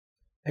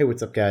Hey,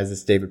 what's up, guys?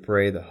 It's David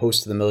Perret, the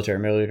host of the Military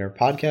Millionaire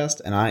podcast,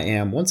 and I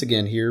am once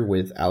again here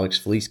with Alex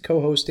Felice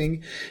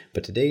co-hosting.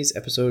 But today's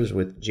episode is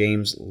with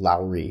James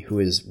Lowery, who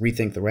is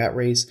Rethink the Rat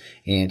Race,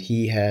 and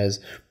he has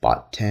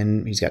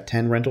he's got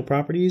 10 rental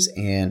properties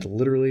and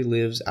literally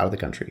lives out of the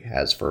country.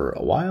 Has for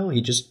a while.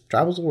 He just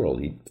travels the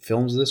world. He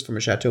films this from a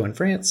chateau in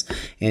France,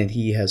 and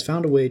he has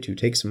found a way to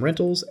take some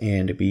rentals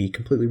and be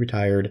completely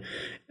retired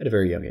at a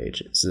very young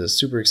age. It's a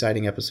super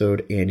exciting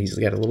episode, and he's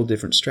got a little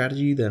different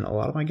strategy than a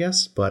lot of my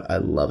guests, but I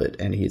love it,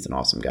 and he's an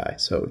awesome guy.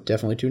 So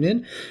definitely tune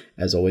in.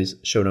 As always,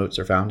 show notes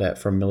are found at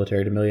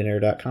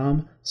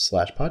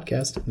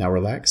FromMilitaryToMillionaire.com/podcast. Now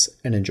relax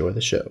and enjoy the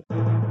show.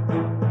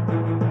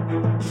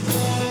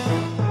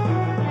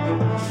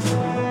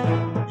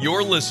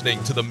 You're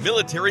listening to the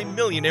Military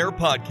Millionaire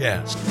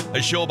Podcast,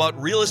 a show about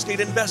real estate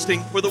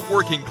investing for the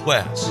working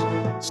class.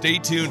 Stay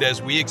tuned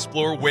as we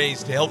explore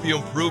ways to help you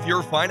improve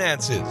your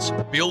finances,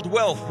 build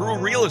wealth through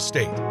real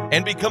estate,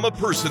 and become a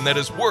person that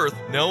is worth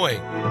knowing.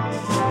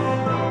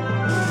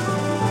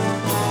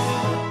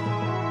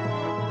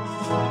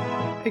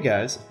 Hey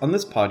guys, on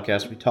this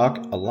podcast we talk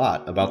a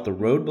lot about the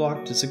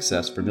roadblock to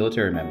success for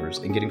military members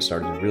in getting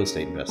started in real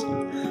estate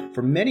investing.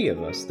 For many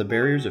of us, the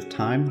barriers of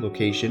time,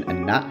 location,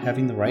 and not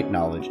having the right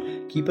knowledge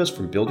keep us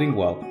from building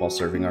wealth while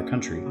serving our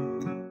country.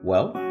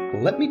 Well,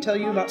 let me tell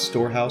you about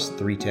Storehouse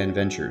 310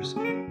 Ventures.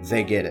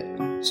 They get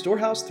it.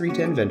 Storehouse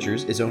 310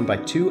 Ventures is owned by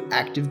two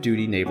active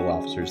duty naval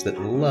officers that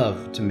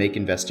love to make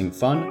investing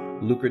fun,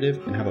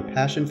 lucrative, and have a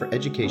passion for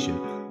education,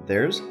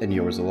 theirs and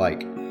yours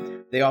alike.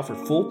 They offer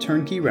full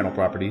turnkey rental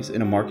properties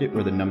in a market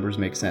where the numbers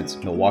make sense,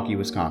 Milwaukee,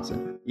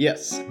 Wisconsin.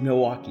 Yes,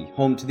 Milwaukee,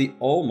 home to the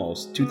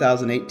almost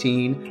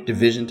 2018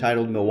 division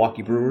titled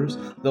Milwaukee Brewers,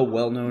 the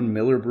well-known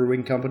Miller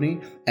Brewing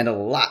Company, and a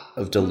lot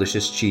of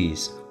delicious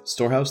cheese.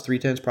 Storehouse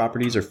 310's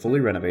properties are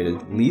fully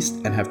renovated,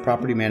 leased, and have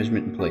property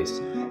management in place.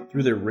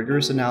 Through their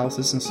rigorous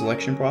analysis and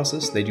selection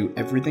process, they do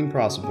everything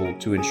possible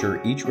to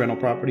ensure each rental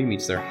property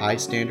meets their high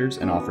standards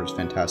and offers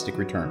fantastic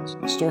returns.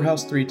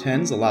 Storehouse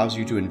 310s allows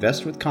you to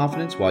invest with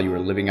confidence while you are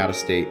living out of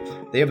state.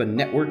 They have a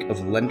network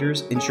of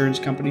lenders, insurance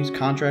companies,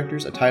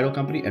 contractors, a title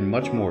company, and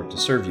much more to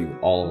serve you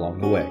all along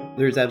the way.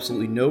 There is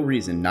absolutely no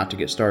reason not to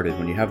get started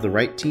when you have the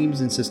right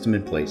teams and system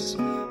in place.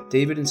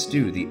 David and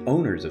Stu, the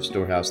owners of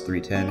Storehouse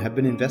 310, have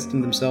been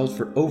investing themselves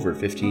for over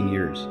 15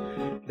 years.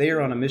 They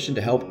are on a mission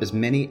to help as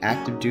many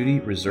active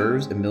duty,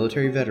 reserves, and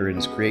military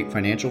veterans create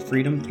financial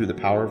freedom through the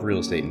power of real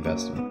estate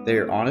investing. They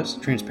are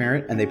honest,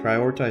 transparent, and they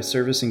prioritize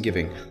service and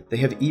giving. They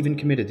have even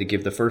committed to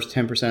give the first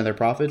 10% of their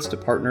profits to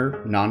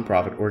partner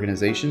nonprofit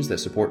organizations that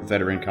support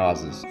veteran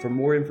causes. For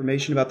more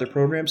information about their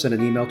program, send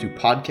an email to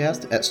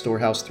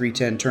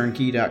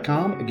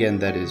podcast@storehouse310turnkey.com. Again,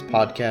 that is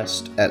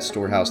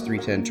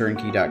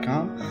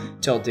podcast@storehouse310turnkey.com.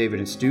 Tell David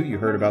and Stu you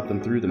heard about them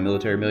through the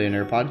Military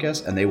Millionaire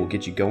podcast, and they will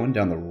get you going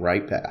down the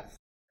right path.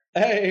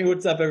 Hey,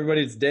 what's up,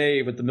 everybody? It's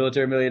Dave with the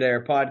Military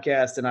Millionaire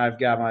podcast, and I've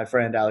got my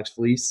friend Alex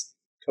Felice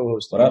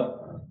co-hosting. What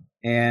up?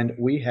 And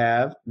we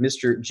have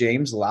Mr.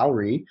 James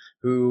Lowery,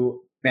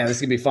 who, man, this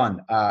is going to be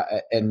fun,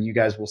 and you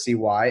guys will see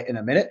why in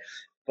a minute.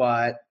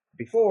 But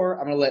before,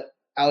 I'm going to let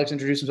Alex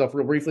introduce himself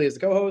real briefly as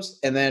the co-host,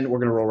 and then we're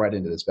going to roll right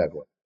into this bad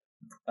boy.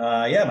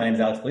 My name is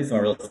Alex Felice. I'm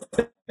a real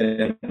estate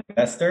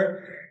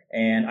investor,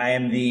 and I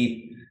am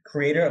the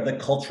creator of the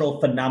cultural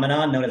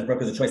phenomenon known as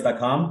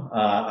brokersofchoice.com.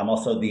 I'm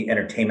also the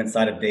entertainment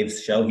side of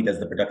Dave's show. He does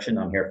the production.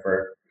 I'm here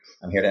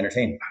to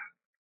entertain.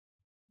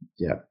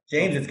 Yeah.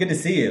 James, it's good to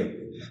see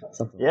you.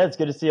 Yeah, it's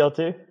good to see y'all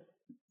too.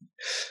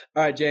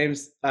 All right,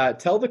 James,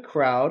 tell the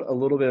crowd a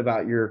little bit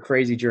about your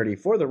crazy journey.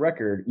 For the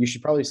record, you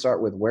should probably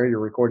start with where you're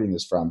recording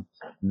this from,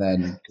 and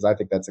then because I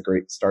think that's a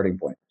great starting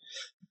point.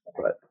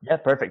 But yeah,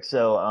 perfect.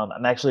 So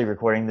I'm actually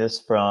recording this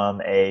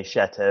from a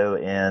chateau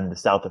in the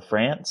south of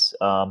France.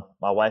 My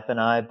wife and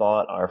I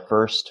bought our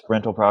first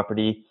rental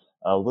property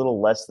a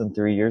little less than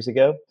 3 years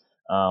ago.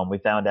 We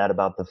found out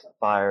about the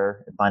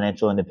FIRE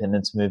financial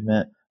independence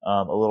movement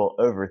a little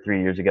over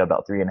 3 years ago,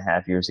 about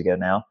 3.5 years ago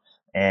now.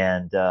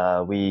 And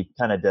we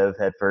kind of dove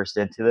headfirst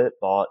into it,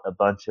 bought a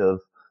bunch of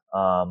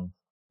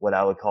what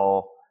I would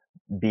call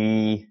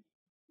B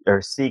or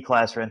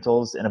C-class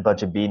rentals in a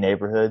bunch of B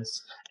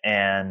neighborhoods,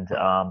 and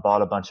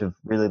bought a bunch of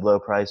really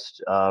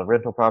low-priced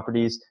rental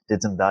properties,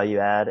 did some value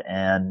add,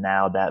 and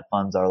now that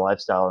funds our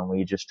lifestyle, and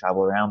we just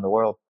travel around the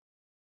world.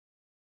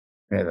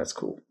 yeah, that's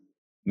cool.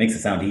 Makes it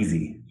sound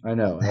easy. I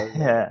know.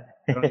 Yeah.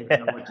 I don't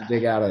even know what to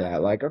dig out of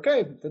that. Like,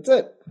 okay, that's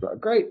it.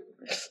 Great.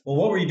 Well,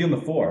 what were you doing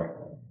before?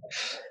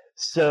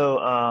 So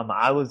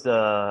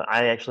I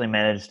actually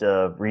managed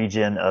a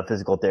region of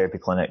physical therapy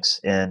clinics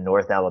in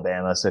North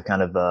Alabama. So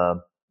kind of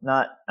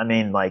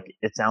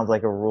it sounds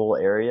like a rural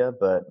area,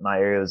 but my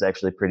area was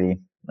actually pretty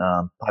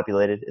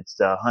populated. It's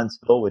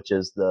Huntsville, which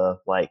is the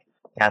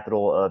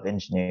capital of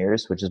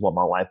engineers, which is what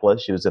my wife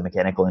was. She was a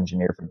mechanical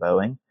engineer for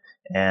Boeing,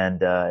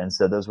 and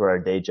so those were our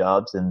day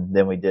jobs. And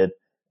then we did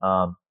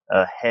a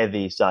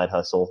heavy side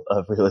hustle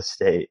of real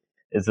estate.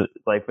 Is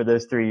like for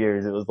those 3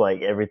 years, it was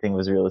like everything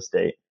was real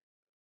estate.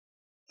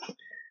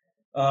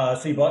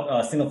 So you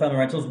bought single family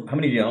rentals. How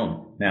many do you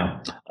own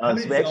now? How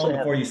many So did we you own actually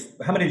have. before you?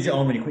 How many did you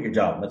own when you quit your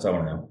job? That's what I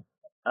want to know.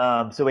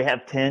 So we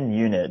have 10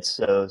 units.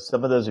 So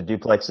some of those are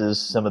duplexes.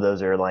 Some of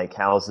those are like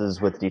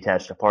houses with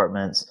detached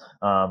apartments.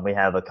 We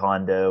have a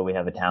condo, we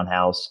have a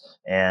townhouse,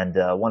 and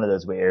one of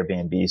those we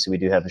Airbnb. So we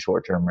do have a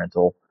short-term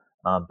rental.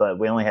 But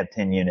we only have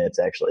 10 units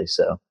actually.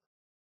 So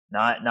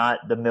not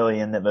the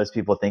million that most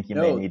people think you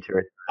may No, need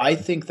to. I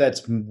think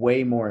that's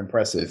way more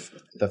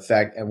impressive. The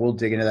fact, and we'll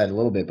dig into that a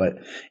little bit, but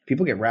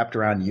people get wrapped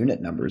around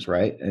unit numbers,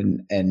 right?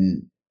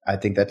 And I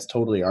think that's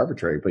totally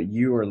arbitrary. But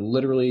you are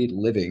literally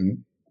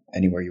living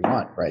anywhere you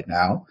want right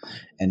now,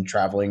 and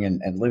traveling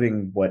and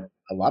living what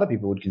a lot of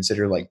people would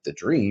consider like the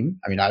dream.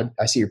 I mean,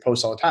 I see your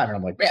posts all the time, and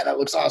I'm like, man, that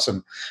looks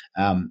awesome.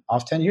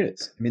 Off 10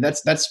 units. I mean,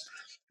 that's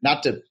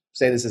not to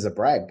say this is a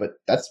brag, but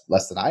that's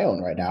less than I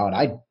own right now, and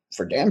I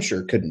for damn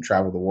sure couldn't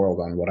travel the world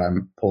on what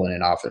I'm pulling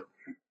in off it.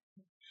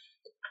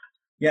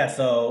 Yeah,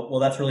 so well,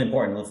 that's really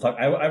important. Let's talk.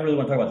 I really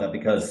want to talk about that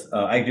because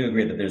I do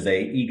agree that there's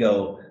a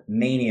ego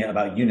mania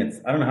about units.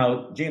 I don't know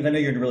how, James. I know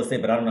you're in real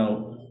estate, but I don't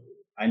know.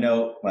 I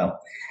know well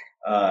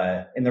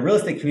in the real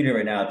estate community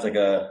right now. It's like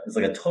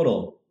a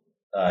total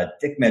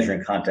dick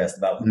measuring contest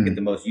about who can get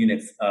the most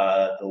units.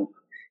 You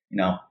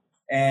know,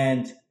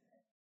 and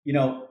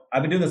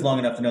I've been doing this long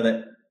enough to know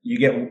that you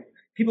get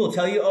people will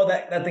tell you, oh,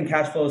 that thing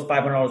cash flow is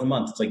 $500 a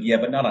month. It's like, yeah,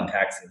 but not on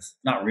taxes,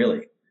 not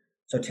really.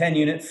 So 10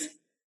 units,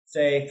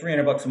 say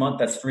 $300 a month.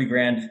 That's 3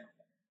 grand.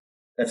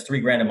 That's 3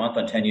 grand a month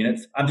on 10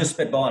 units. I'm just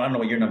spitballing. I don't know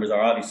what your numbers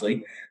are,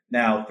 obviously.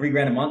 Now, 3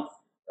 grand a month,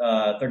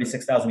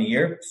 36,000 a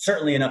year,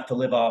 certainly enough to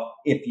live off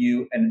if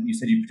you, and you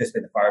said you participate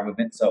in the fire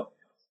movement. So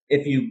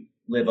if you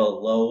live a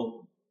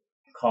low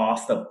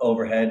cost of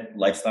overhead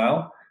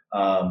lifestyle,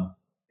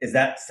 is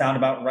that sound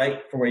about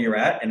right for where you're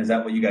at? And is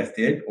that what you guys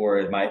did?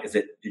 Or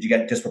did you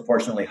get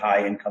disproportionately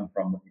high income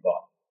from what you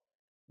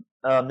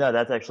bought? No,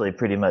 that's actually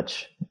pretty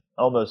much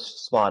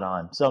almost spot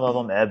on. Some of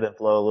them ebb and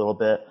flow a little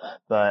bit,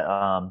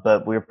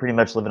 but we're pretty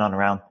much living on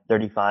around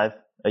 35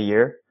 a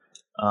year.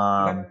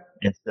 Okay.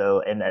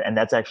 And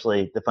that's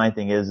actually the funny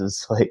thing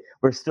is like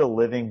we're still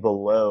living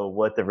below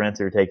what the rents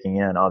are taking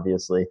in.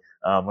 Obviously,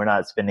 we're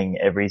not spending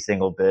every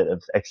single bit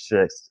of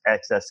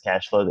excess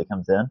cash flow that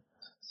comes in.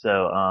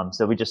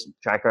 So we just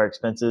track our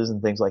expenses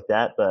and things like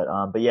that.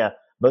 But yeah,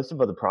 most of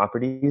the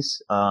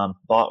properties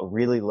bought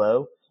really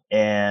low,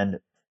 and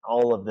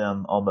all of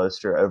them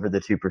almost are over the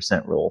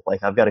 2% rule.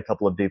 Like I've got a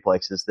couple of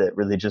duplexes that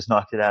really just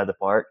knocked it out of the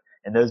park,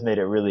 and those made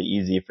it really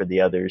easy for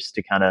the others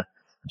to kind of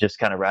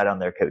ride on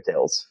their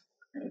coattails.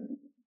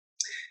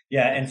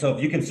 Yeah, and so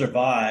if you can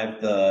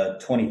survive the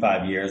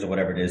 25 years or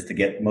whatever it is to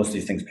get most of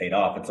these things paid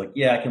off, it's like,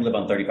 yeah, I can live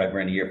on 35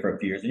 grand a year for a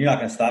few years. And you're not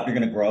going to stop. You're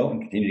going to grow and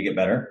continue to get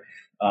better.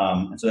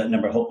 And so that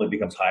number hopefully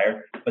becomes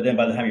higher. But then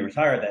by the time you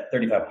retire,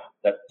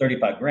 that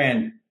 35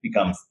 grand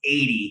becomes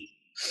 80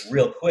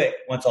 real quick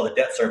once all the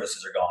debt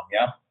services are gone.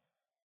 Yeah.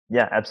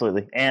 Yeah,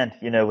 absolutely. And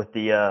with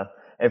the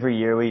every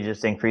year we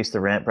just increase the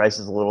rent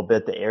prices a little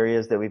bit. The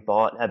areas that we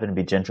bought happen to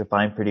be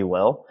gentrifying pretty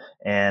well,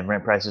 and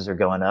rent prices are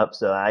going up.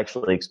 So I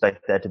actually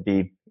expect that to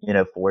be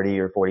 40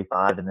 or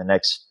 45 in the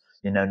next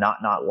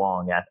not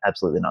long.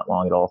 Absolutely not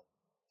long at all.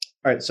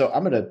 All right, so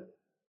I'm going to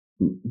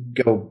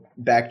go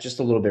back just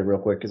a little bit real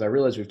quick because I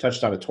realize we've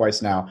touched on it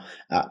twice now,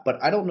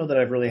 but I don't know that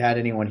I've really had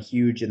anyone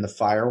huge in the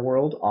fire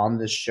world on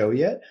this show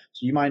yet.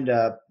 So you mind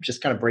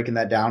just kind of breaking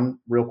that down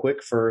real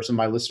quick for some of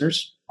my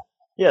listeners?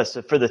 Yeah,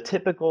 so for the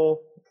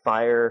typical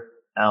fire,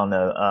 I don't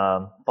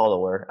know,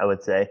 follower, I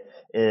would say,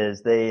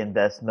 is they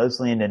invest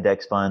mostly in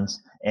index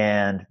funds,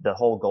 and the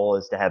whole goal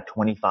is to have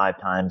 25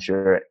 times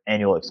your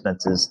annual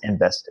expenses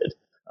invested,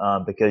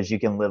 because you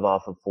can live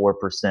off of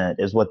 4%,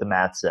 is what the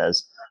math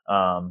says.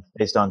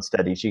 Based on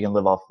studies, you can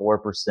live off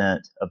 4%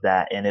 of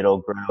that, and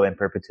it'll grow in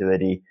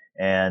perpetuity,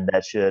 and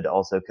that should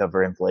also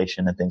cover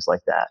inflation and things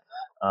like that.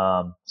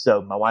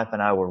 So my wife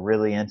and I were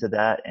really into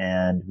that,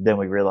 and then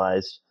we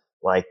realized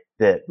like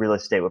that real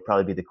estate would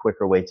probably be the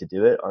quicker way to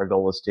do it. Our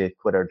goal was to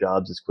quit our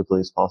jobs as quickly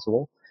as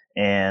possible.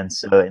 And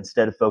so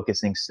instead of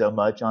focusing so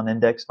much on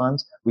index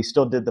funds, we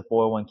still did the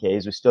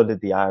 401ks, we still did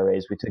the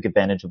IRAs, we took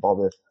advantage of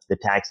all the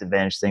tax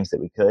advantage things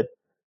that we could.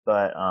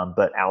 But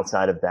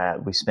outside of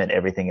that, we spent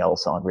everything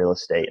else on real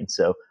estate. And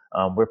so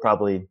we're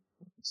probably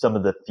some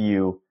of the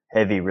few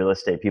heavy real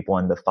estate people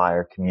in the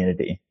fire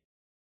community.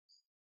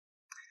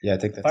 Yeah, I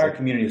think the fire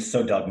community is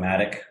so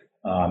dogmatic.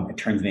 It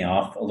turns me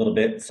off a little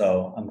bit.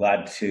 So I'm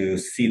glad to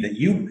see that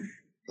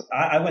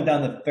I went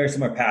down the very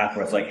similar path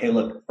where it's like, hey,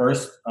 look,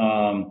 first,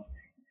 I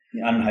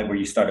don't know where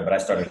you started, but I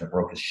started to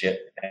broke as shit.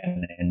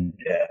 And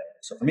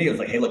so for me, it was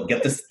like, hey, look,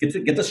 get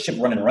this ship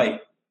running right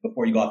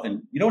before you go off.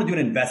 And you don't want to do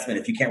an investment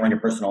if you can't run your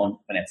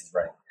personal finances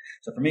right.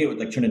 So for me, it would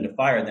like turn into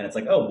fire. And then it's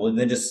like, oh, well,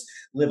 then just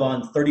live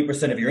on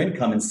 30% of your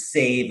income and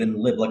save and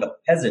live like a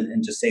peasant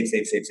and just save.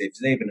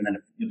 And then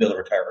you'll be able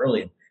to retire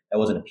early. And that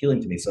wasn't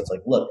appealing to me. So it's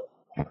like, look,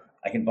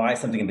 I can buy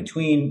something in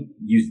between,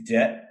 use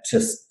debt to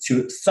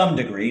some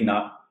degree,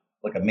 not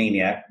like a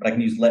maniac, but I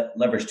can use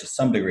leverage to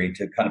some degree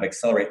to kind of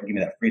accelerate and give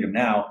me that freedom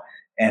now.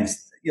 And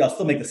I'll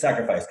still make the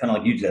sacrifice, kind of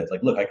like you did.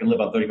 Like, look, I can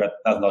live on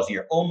 $35,000 a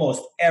year.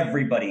 Almost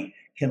everybody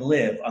can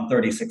live on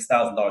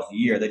 $36,000 a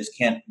year. They just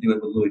can't do it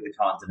with Louis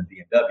Vuittons and a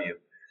BMW.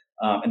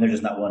 And they're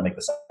just not willing to make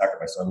the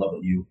sacrifice. So I love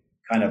that you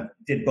kind of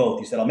did both.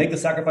 You said, I'll make the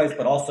sacrifice,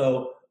 but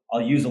also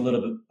I'll use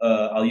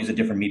I'll use a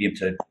different medium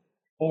to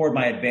forward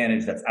my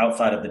advantage that's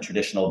outside of the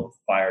traditional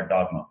fire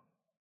dogma.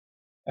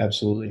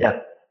 Absolutely. Yeah,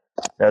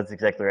 that's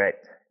exactly right.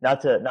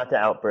 Not to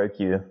outbreak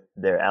you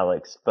there,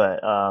 Alex,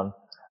 but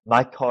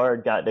my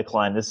card got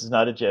declined. This is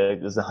not a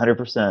joke. This is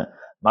 100%.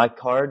 My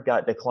card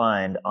got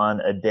declined on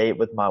a date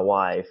with my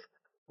wife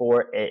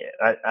for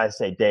I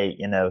say date,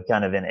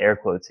 kind of in air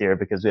quotes here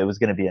because it was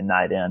going to be a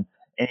night in.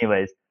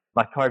 Anyways,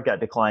 my card got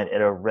declined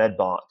at a Red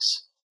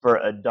Box for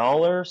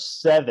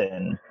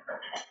 $1.07.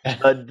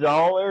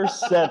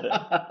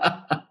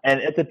 $1.07.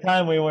 And at the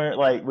time we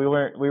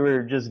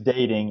were just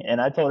dating,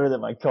 and I told her that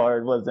my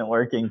card wasn't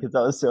working because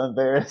I was so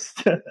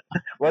embarrassed.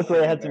 Luckily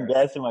I had some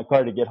gas in my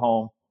car to get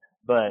home,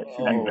 but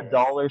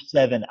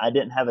 $1.07, I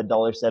didn't have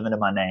 $1.07 in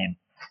my name.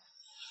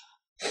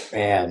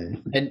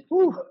 Man. And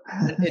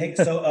hey,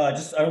 so I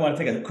want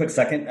to take a quick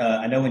second.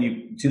 I know when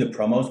you do the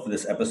promos for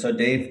this episode,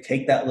 Dave,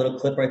 take that little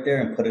clip right there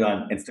and put it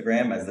on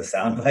Instagram as the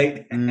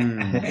soundbite.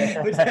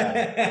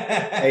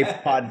 Hey,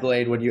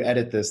 Podblade, when you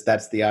edit this,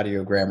 that's the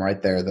audiogram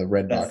right there, the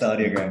red box. That's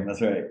the audiogram.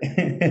 That's right.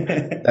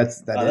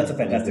 That's a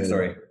fantastic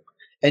story.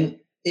 And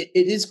it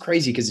is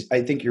crazy because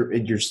I think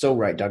you're so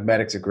right.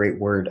 Dogmatic's a great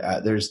word.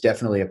 There's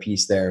definitely a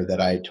piece there that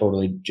I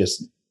totally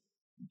just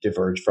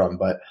diverge from,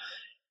 but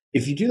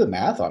if you do the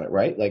math on it,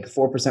 right? Like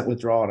 4%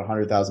 withdrawal on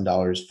 $100,000,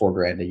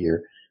 $4,000 a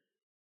year,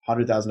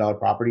 $100,000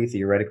 property,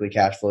 theoretically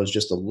cash flow is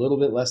just a little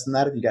bit less than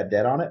that if you got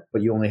debt on it,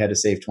 but you only had to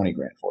save $20,000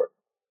 for it.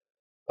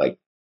 Like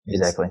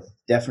exactly, it's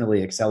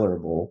definitely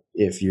accelerable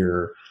if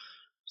you're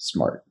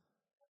smart.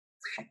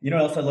 You know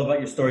what else I love about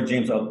your story,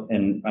 James?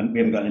 And we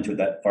haven't gotten into it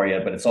that far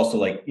yet, but it's also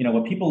like,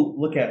 what people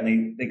look at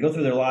and they go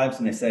through their lives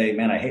and they say,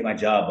 man, I hate my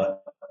job,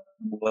 but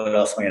what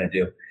else am I going to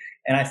do?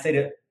 And I say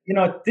to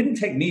it didn't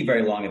take me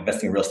very long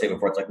investing in real estate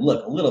before. It's like,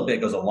 look, a little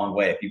bit goes a long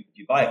way. If you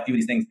buy a few of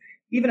these things,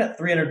 even at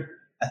 300,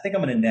 I think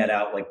I'm going to net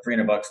out like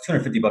 $300,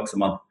 $250 a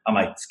month on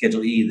my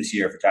Schedule E this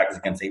year for taxes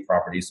against 8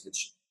 properties,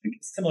 which is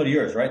similar to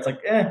yours, right? It's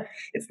like,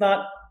 it's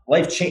not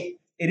life-changing.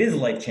 It is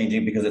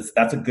life-changing because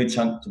that's a good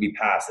chunk to be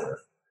passive.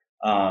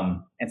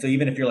 And so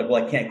even if you're like,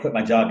 well, I can't quit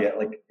my job yet,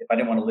 like if I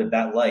didn't want to live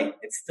that light,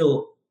 it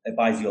still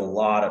buys you a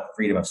lot of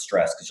freedom of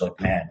stress because you're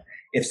like, man,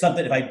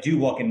 if I do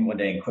walk in one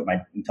day and quit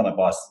and tell my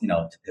boss,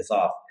 to piss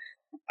off,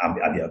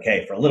 I'd be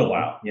okay for a little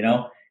while,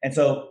 And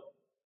so,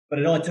 but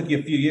it only took you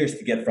a few years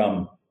to get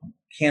from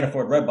can't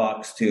afford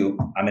Redbox to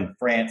I'm in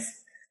France,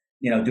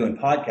 doing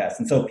podcasts.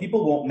 And so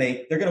people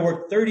they're going to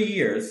work 30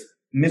 years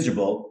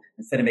miserable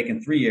instead of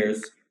making 3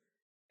 years.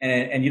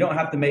 And you don't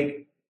have to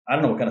make, I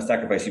don't know what kind of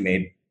sacrifice you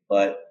made,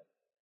 but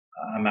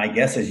my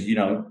guess is,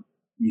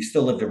 you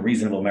still lived a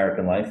reasonable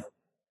American life.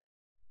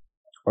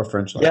 Or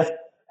French life.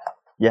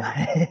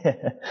 Yeah.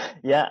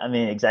 Yeah. I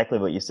mean, exactly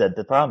what you said.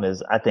 The problem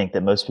is, I think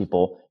that most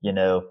people,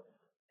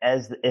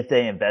 as if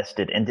they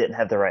invested and didn't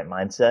have the right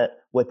mindset,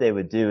 what they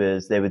would do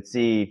is they would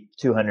see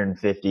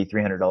 $250,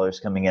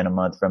 $300 coming in a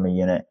month from a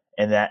unit,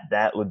 and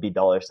that would be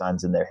dollar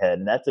signs in their head.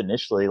 And that's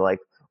initially like,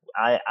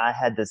 I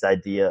had this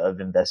idea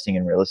of investing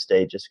in real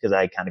estate just because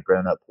I had kind of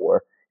grown up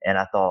poor. And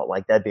I thought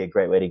like, that'd be a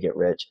great way to get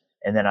rich.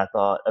 And then I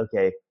thought,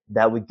 okay,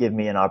 that would give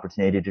me an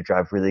opportunity to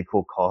drive really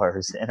cool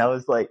cars. And I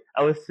was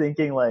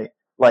thinking like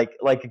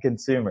a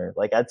consumer,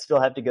 like I'd still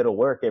have to go to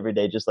work every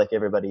day, just like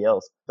everybody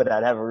else, but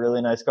I'd have a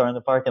really nice car in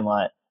the parking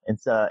lot. And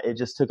so it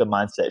just took a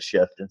mindset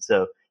shift. And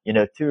so,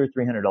 $200 or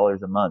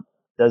 $300 a month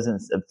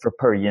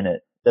per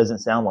unit doesn't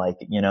sound like,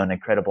 an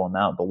incredible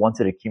amount, but once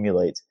it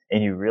accumulates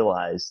and you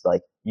realize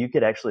like you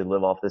could actually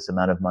live off this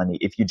amount of money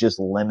if you just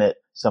limit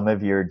some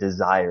of your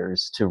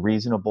desires to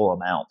reasonable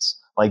amounts.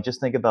 Like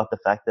just think about the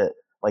fact that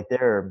like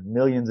there are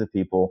millions of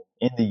people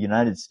in the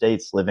United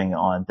States living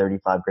on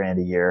 $35,000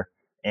 a year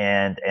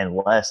and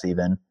less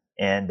even,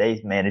 and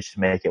they manage to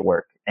make it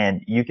work.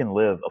 And you can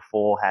live a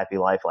full, happy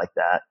life like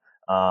that.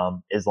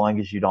 As long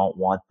as you don't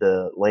want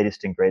the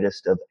latest and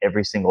greatest of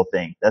every single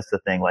thing. That's the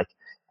thing. Like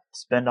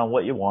spend on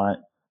what you want,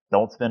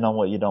 don't spend on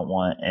what you don't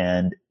want.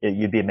 And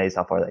you'd be amazed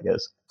how far that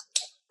goes.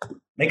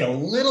 Make a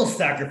little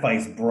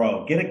sacrifice,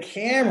 bro. Get a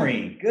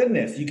Camry.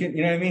 Goodness, you can.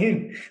 You know what I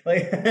mean?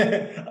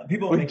 Like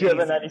people. We drive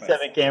a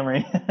 '97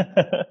 Camry.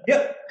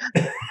 Yep.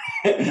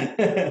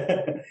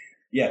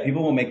 Yeah,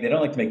 people will make. They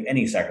don't like to make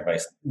any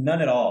sacrifice.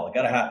 None at all.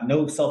 Gotta have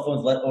no cell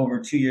phones let over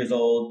 2 years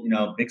old.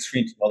 Big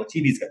screen. Well, the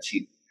TV's got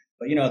cheap,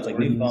 but it's like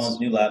new phones,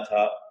 new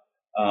laptop.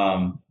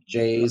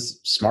 J's,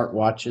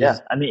 smartwatches. Yeah,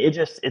 I mean,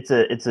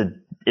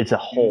 it's a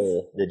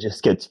hole that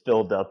just gets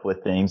filled up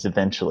with things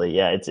eventually.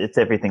 Yeah, it's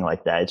everything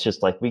like that. It's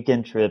just like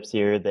weekend trips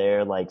here,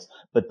 there,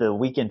 but the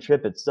weekend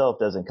trip itself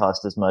doesn't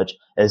cost as much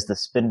as the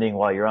spending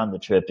while you're on the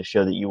trip to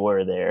show that you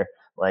were there.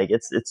 Like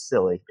it's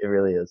silly. It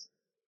really is.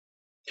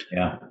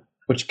 Yeah.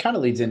 Which kind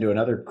of leads into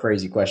another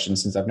crazy question,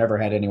 since I've never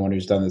had anyone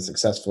who's done this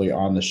successfully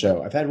on the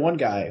show. I've had one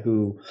guy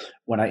who,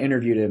 when I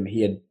interviewed him,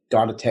 he had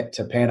gone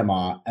to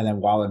Panama, and then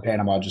while in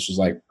Panama just was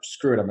like,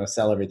 screw it, I'm going to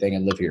sell everything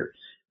and live here.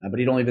 but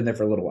he'd only been there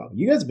for a little while.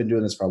 You guys have been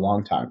doing this for a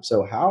long time.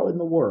 So how in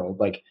the world,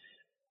 like,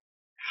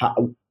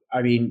 how?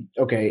 I mean,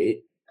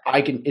 okay,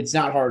 it's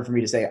not hard for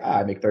me to say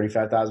I make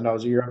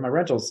 $35,000 a year on my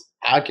rentals.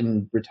 I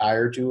can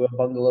retire to a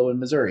bungalow in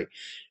Missouri,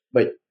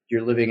 but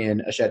you're living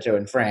in a chateau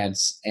in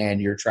France and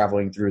you're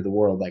traveling through the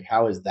world. Like,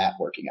 how is that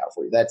working out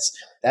for you?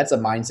 That's a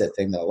mindset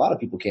thing that a lot of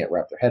people can't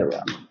wrap their head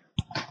around.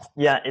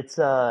 Yeah,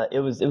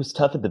 it was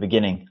tough at the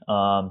beginning,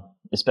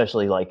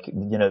 especially like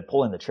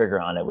pulling the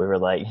trigger on it. We were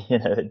like,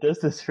 does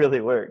this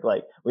really work?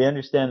 Like we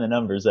understand the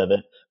numbers of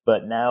it,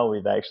 but now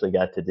we've actually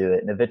got to do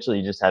it, and eventually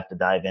you just have to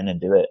dive in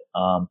and do it.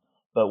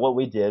 But what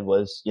we did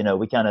was,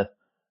 we kind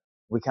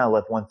of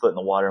left one foot in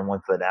the water and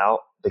one foot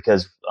out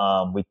because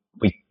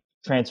we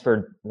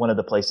transferred one of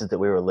the places that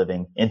we were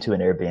living into an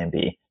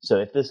Airbnb.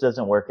 So if this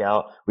doesn't work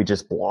out, we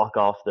just block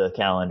off the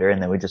calendar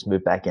and then we just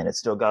move back in. It's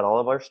still got all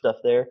of our stuff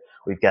there.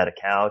 We've got a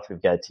couch,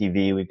 we've got a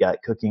TV, we've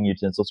got cooking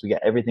utensils, we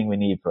got everything we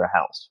need for a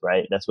house,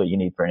 right? That's what you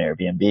need for an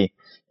Airbnb.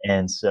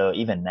 And so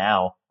even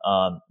now,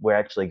 we're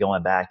actually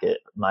going back.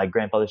 My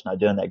grandfather's not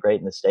doing that great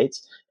in the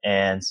States.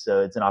 And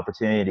so it's an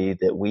opportunity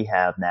that we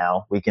have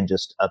now. We can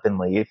just up and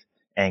leave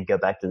and go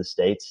back to the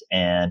States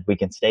and we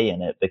can stay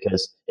in it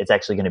because it's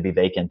actually going to be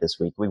vacant this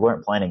week. We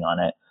weren't planning on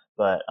it,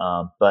 but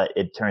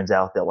it turns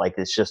out that like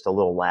it's just a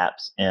little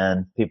lapse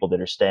in people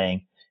that are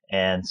staying.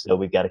 And so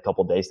we've got a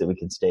couple days that we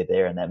can stay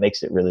there, and that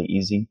makes it really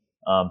easy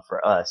for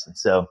us. And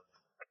so,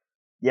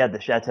 yeah, the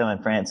Chateau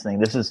in France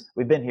thing,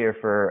 we've been here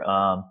for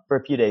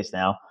a few days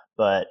now,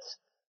 but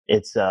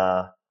it's,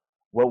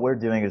 what we're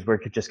doing is we're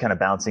just kind of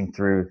bouncing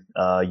through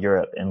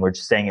Europe, and we're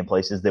just staying in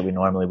places that we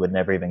normally would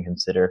never even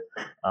consider.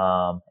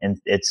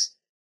 And it's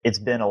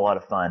been a lot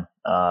of fun.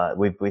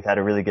 We've had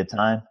a really good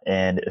time,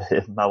 and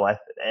my wife,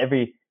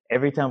 every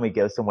time we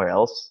go somewhere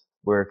else,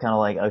 we're kind of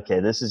like, okay,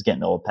 this is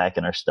getting old,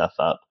 packing our stuff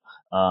up.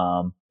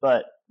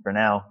 But for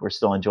now, we're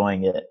still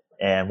enjoying it.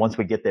 And once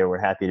we get there, we're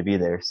happy to be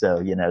there.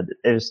 So,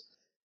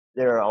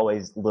 there are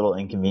always little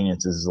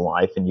inconveniences in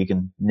life, and you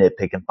can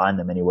nitpick and find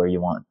them anywhere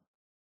you want.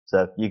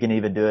 So you can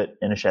even do it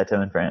in a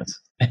chateau in France.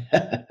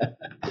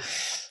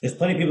 There's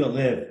plenty of people that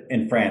live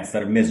in France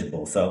that are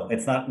miserable, so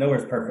it's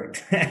nowhere's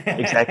perfect.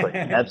 Exactly.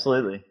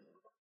 Absolutely.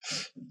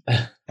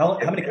 How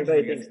many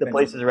Everybody thinks the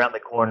places around the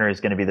corner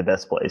is going to be the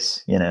best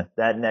place.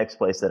 That next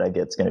place that I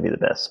get is going to be the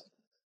best.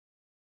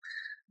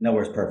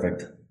 Nowhere's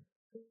perfect.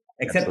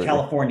 Except Absolutely.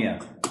 California.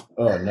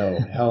 Oh, no.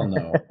 Hell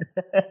no.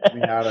 Get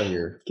me out of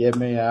here. Get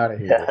me out of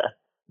here. Yeah.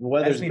 The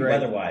weather's great.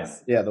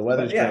 Weather-wise. Yeah, the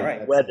weather's great.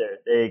 Right. Weather.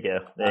 There you go.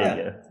 There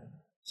you go.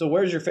 So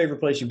where's your favorite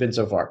place you've been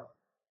so far?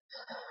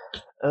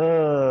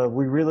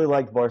 We really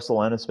liked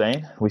Barcelona,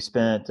 Spain.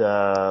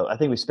 I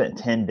think we spent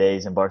 10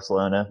 days in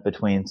Barcelona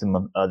between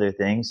some other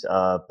things.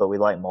 But we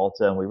like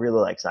Malta and we really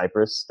like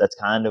Cyprus. That's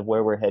kind of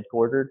where we're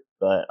headquartered.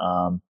 But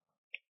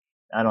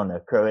I don't know,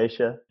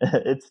 Croatia.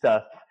 It's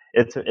tough.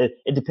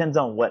 It depends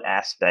on what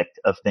aspect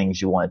of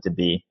things you want it to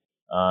be.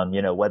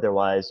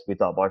 Weather-wise, we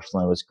thought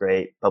Barcelona was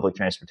great. Public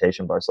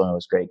transportation, Barcelona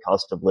was great.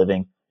 Cost of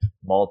living,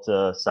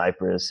 Malta,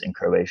 Cyprus, and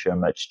Croatia are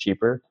much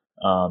cheaper.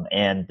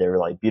 And they're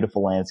like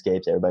beautiful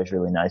landscapes. Everybody's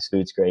really nice.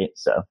 Food's great.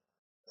 So,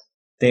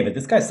 David,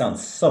 this guy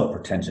sounds so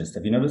pretentious.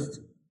 Have you noticed?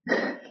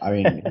 I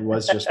mean, he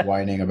was just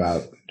whining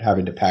about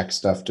having to pack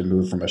stuff to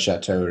move from a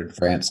chateau in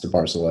France to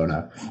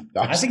Barcelona.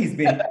 I'm just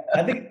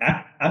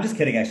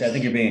kidding, actually. I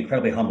think you're being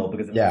incredibly humble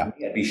because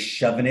I'd be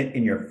shoving it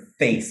in your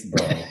face,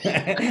 bro.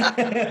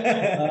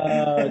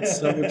 It's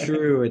so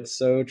true. It's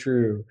so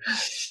true.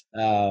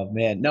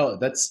 Man, no,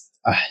 it's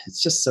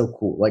just so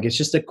cool. Like, it's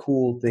just a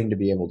cool thing to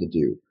be able to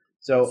do.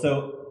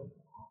 So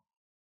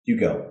you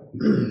go.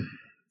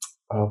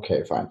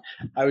 Okay, fine.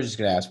 I was just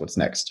going to ask what's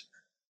next.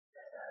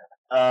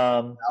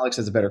 Alex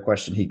has a better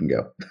question. He can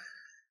go.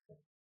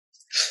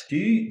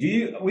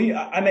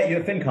 I met you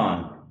at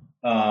FinCon.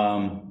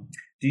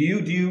 Do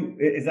you go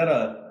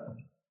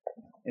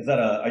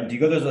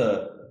there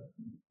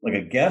as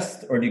a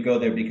guest, or do you go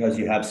there because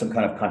you have some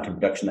kind of content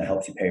production that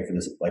helps you pay for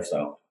this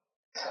lifestyle?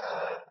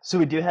 So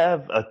we do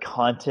have a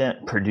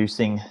content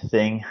producing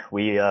thing.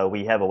 We have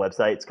a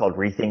website. It's called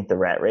Rethink the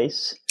Rat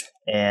Race,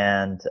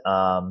 and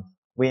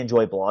we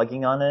enjoy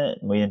blogging on it.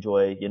 And we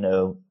enjoy,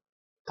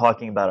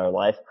 talking about our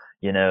life.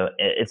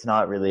 It's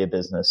not really a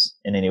business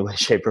in any way,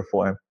 shape, or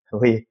form.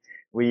 We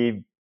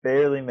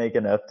barely make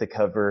enough to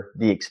cover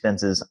the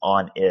expenses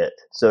on it.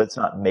 So it's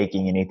not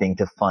making anything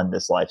to fund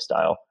this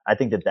lifestyle. I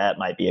think that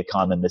might be a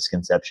common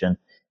misconception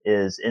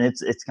and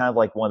it's kind of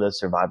like one of those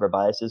survivor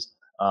biases.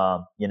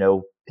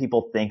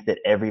 People think that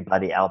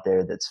everybody out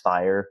there that's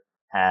FIRE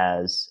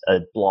has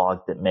a blog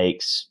that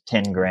makes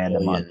 10 grand a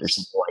month or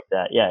something like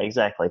that. Yeah,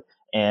 exactly.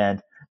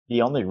 And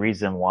the only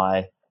reason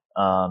why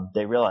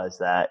they realize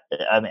that,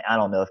 I mean, I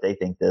don't know if they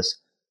think this,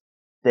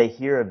 they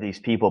hear of these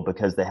people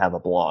because they have a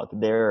blog.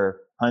 There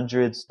are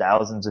hundreds,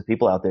 thousands of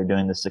people out there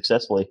doing this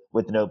successfully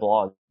with no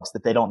blogs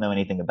that they don't know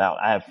anything about.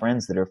 I have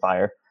friends that are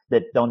FIRE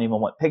that don't even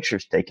want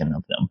pictures taken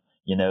of them.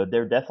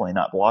 They're definitely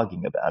not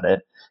blogging about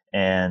it.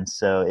 And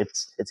so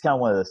it's kind of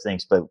one of those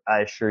things, but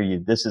I assure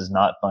you, this is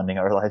not funding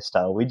our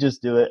lifestyle. We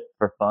just do it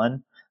for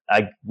fun.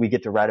 we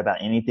get to write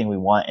about anything we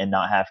want and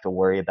not have to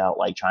worry about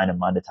like trying to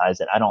monetize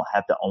it. I don't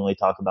have to only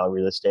talk about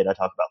real estate. I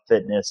talk about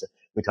fitness.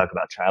 We talk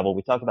about travel.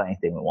 We talk about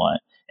anything we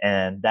want.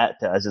 And that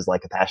to us is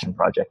like a passion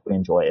project. We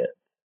enjoy it.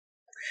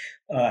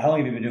 How long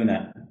have you been doing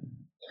that?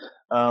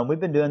 We've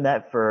been doing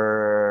that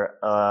for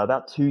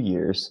about 2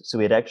 years. So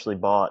we had actually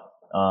bought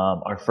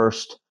our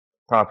first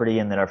property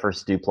and then our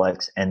first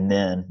duplex, and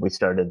then we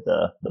started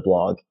the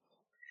blog.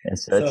 And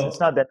so it's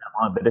not been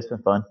that long, but it's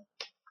been fun.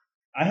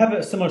 I have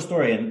a similar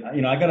story,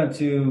 and I got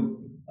into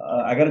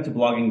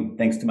blogging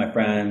thanks to my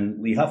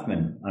friend Lee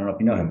Huffman. I don't know if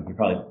you know him. You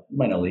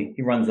might know Lee.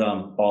 He runs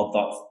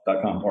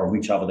baldthoughts.com, or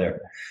We Travel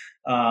There.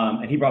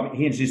 And he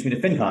introduced me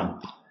to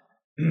FinCon,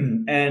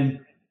 and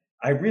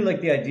I really like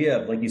the idea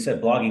of, like you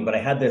said, blogging. But I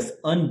had this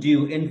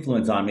undue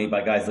influence on me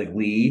by guys like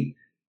Lee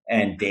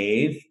and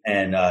Dave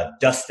and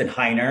Dustin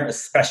Heiner,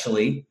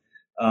 especially,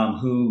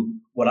 who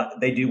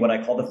they do what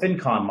I call the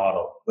FinCon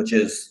model, which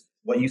is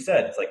what you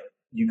said. It's like,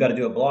 you got to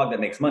do a blog that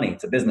makes money.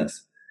 It's a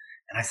business.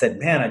 And I said,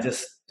 man, I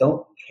just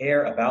don't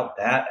care about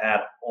that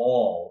at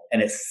all.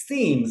 And it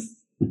seems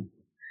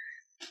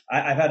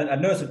I've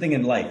noticed a thing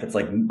in life. It's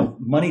like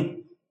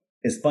money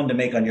is fun to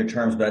make on your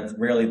terms, but it's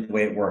rarely the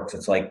way it works.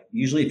 It's like,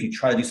 usually if you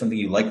try to do something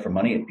you like for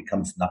money, it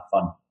becomes not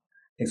fun.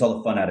 It takes all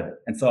the fun out of it.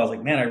 And so I was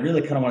like, man, I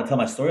really kind of want to tell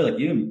my story like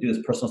you and do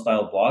this personal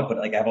style blog, but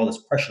like I have all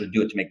this pressure to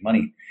do it to make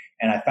money.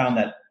 And I found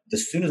that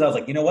as soon as I was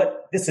like, you know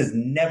what, this is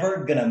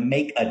never going to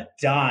make a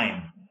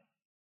dime,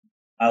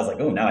 I was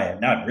like, oh, now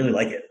I really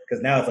like it,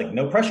 because now it's like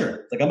no pressure.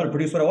 It's like I'm going to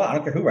produce what I want. I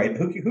don't care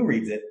who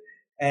reads it.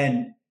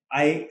 And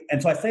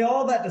so I say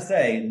all that to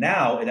say,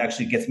 now it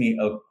actually gets me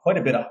quite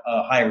a bit of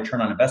a higher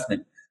return on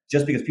investment,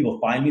 just because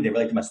people find me, they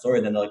relate to my story,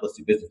 and then they're like, let's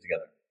do business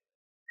together.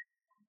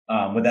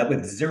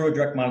 With zero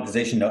direct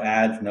monetization, no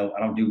ads, I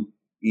don't do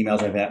emails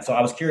or anything like that. So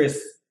I was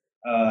curious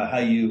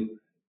I'm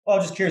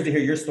just curious to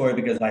hear your story,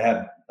 because I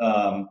have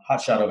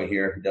Hotshot over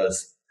here who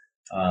does.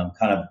 For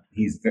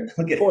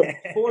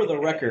the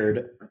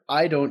record,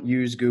 I don't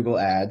use Google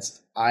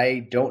Ads.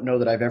 I don't know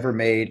that I've ever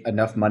made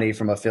enough money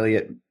from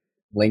affiliate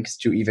links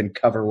to even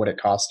cover what it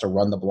costs to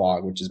run the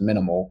blog, which is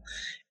minimal.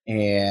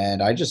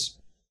 And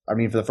for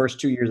the first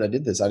 2 years I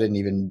did this, I didn't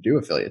even do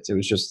affiliates. It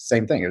was just the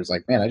same thing. It was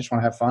like, man, I just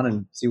want to have fun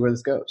and see where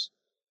this goes.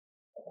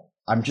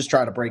 I'm just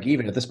trying to break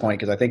even at this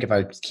point, because I think if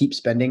I keep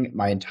spending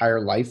my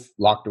entire life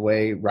locked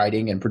away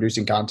writing and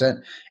producing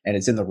content and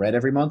it's in the red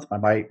every month,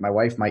 my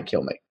wife might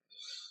kill me.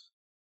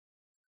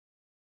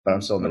 But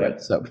I'm still in the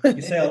red. So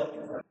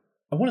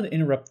I wanted to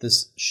interrupt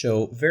this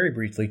show very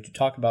briefly to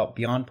talk about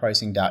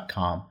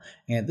beyondpricing.com.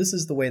 And this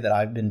is the way that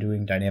I've been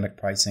doing dynamic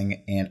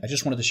pricing. And I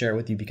just wanted to share it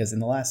with you because in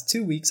the last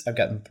 2 weeks, I've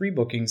gotten 3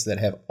 bookings that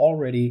have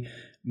already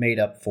made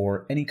up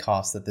for any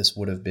cost that this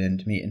would have been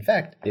to me. In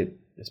fact, it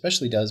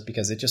especially does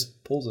because it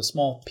just pulls a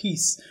small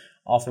piece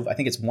off of, I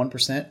think it's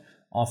 1%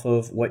 off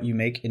of what you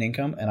make in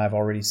income. And I've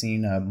already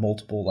seen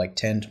multiple like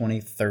 $10,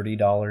 $20,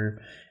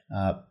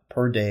 $30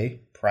 per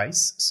day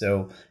price.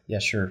 So yeah,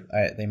 sure,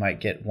 they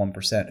might get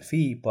 1%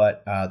 fee,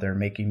 but they're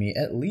making me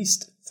at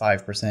least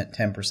 5%,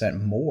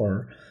 10%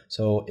 more.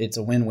 So it's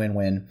a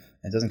win-win-win.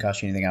 It doesn't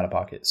cost you anything out of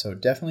pocket. So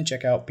definitely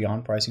check out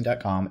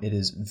beyondpricing.com. It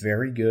is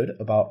very good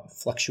about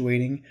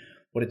fluctuating.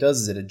 What it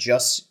does is it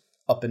adjusts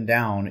up and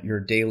down your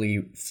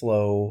daily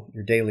flow,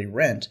 your daily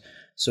rent,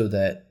 so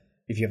that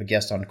if you have a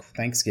guest on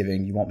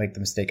Thanksgiving, you won't make the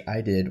mistake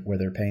I did where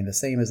they're paying the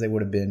same as they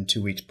would have been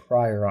 2 weeks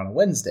prior on a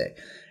Wednesday,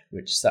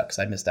 which sucks.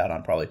 I missed out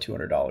on probably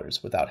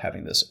 $200 without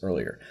having this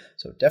earlier.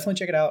 So definitely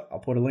check it out. I'll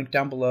put a link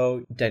down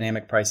below.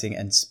 Dynamic pricing,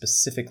 and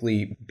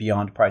specifically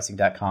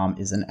beyondpricing.com,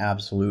 is an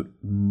absolute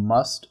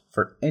must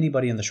for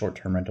anybody in the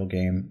short-term rental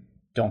game.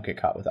 Don't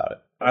get caught without it.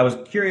 I was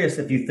curious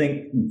if you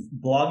think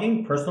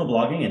blogging, personal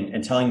blogging,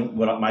 and telling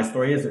what my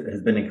story is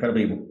has been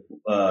incredibly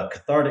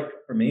cathartic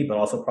for me, but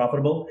also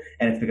profitable.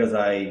 And it's because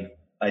I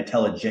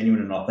tell a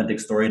genuine and authentic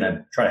story, and I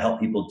try to help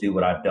people do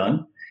what I've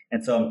done.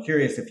 And so I'm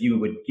curious if you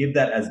would give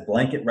that as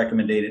blanket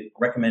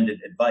recommended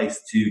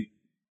advice to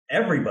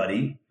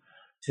everybody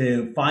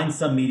to find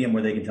some medium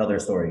where they can tell their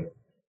story.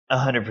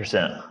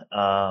 100%.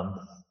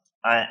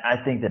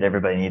 I think that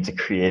everybody needs a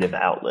creative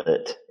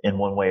outlet in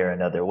one way or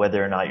another,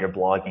 whether or not you're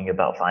blogging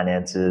about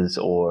finances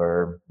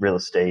or real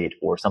estate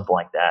or something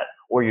like that,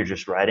 or you're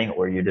just writing,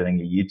 or you're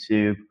doing a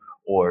YouTube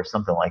or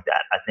something like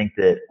that. I think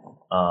that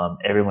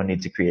everyone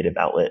needs a creative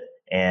outlet.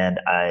 And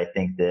I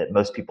think that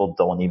most people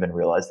don't even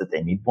realize that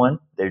they need one.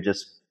 They're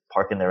just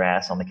parking their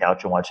ass on the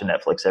couch and watching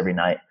Netflix every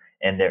night.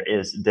 And there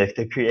is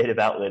the creative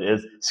outlet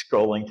is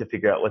scrolling to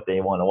figure out what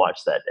they want to watch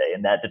that day.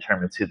 And that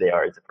determines who they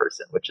are as a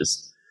person, which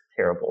is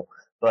terrible.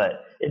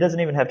 But it doesn't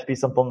even have to be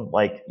something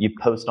like you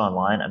post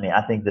online. I mean,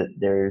 I think that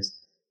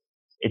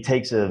it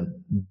takes a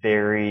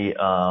very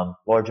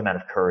large amount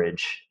of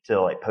courage to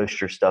like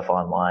post your stuff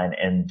online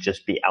and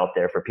just be out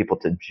there for people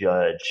to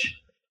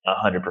judge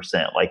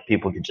 100%. Like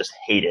people could just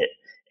hate it.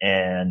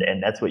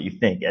 And that's what you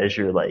think as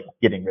you're like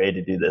getting ready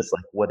to do this.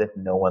 Like, what if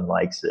no one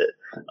likes it?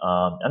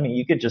 I mean,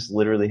 you could just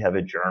literally have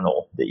a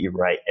journal that you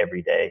write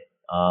every day,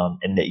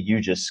 and that you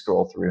just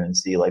scroll through and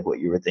see like what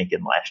you were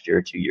thinking last year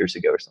or 2 years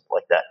ago or something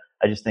like that.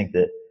 I just think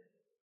that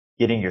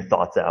getting your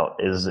thoughts out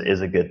is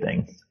a good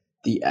thing.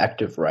 The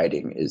act of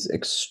writing is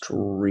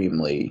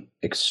extremely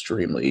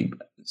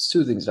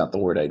soothing is not the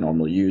word I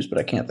normally use, but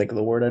I can't think of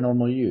the word I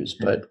normally use,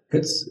 but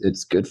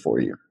it's good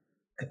for you.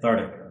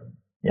 Cathartic.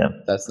 Yeah.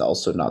 That's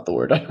also not the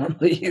word I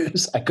normally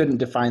use. I couldn't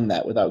define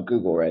that without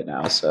Google right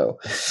now, so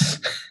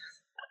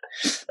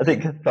I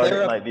think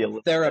cathartic might be a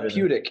little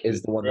therapeutic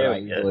is the one that I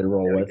usually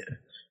roll with.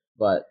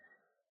 But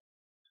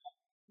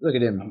look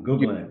at him. I'm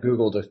Googling it.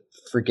 Google to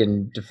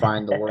freaking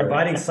define the word.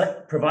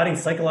 Providing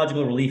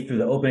psychological relief through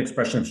the open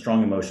expression of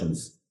strong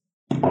emotions.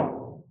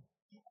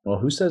 Well,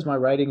 who says my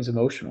writing's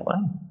emotional?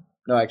 Wow.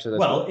 No, actually,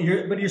 that's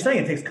you're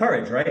saying it takes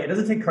courage, right? It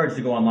doesn't take courage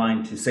to go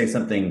online to say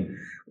something.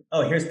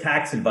 Oh, here's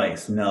tax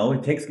advice. No,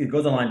 it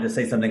goes online to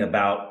say something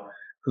about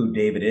who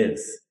David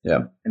is,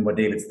 and what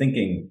David's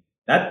thinking.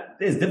 That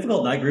is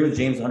difficult, and I agree with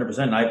James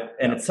 100%.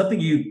 And it's something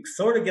you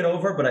sort of get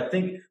over, but I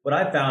think what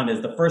I found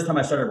is the first time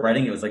I started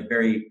writing, it was like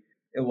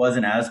it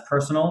wasn't as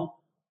personal,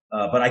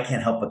 but I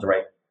can't help but to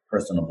write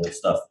personable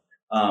stuff.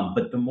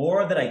 But the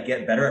more that I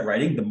get better at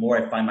writing, the more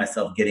I find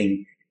myself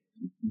getting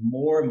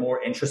more and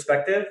more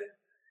introspective.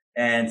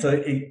 And so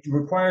it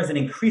requires an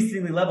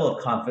increasingly level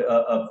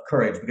of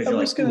courage, because you're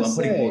like, I'm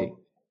putting more.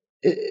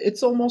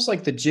 It's almost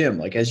like the gym.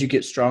 Like as you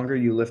get stronger,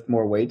 you lift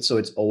more weight, so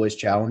it's always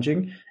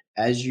challenging.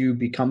 As you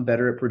become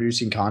better at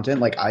producing content,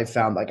 like I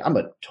found, like I'm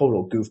a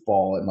total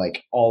goofball and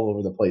like all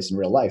over the place in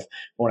real life.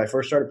 But when I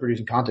first started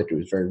producing content, it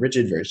was very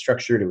rigid, very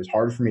structured. It was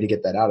hard for me to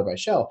get that out of my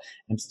shell.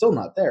 I'm still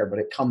not there, but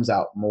it comes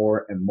out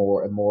more and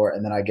more and more.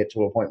 And then I get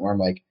to a point where I'm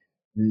like,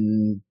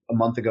 a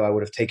month ago, I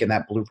would have taken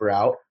that blooper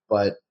out,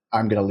 but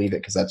I'm going to leave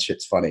it because that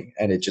shit's funny.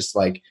 And it just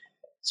like,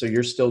 so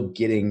you're still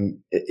getting,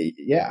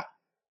 yeah.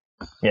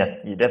 Yeah,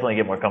 you definitely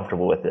get more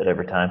comfortable with it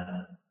every time.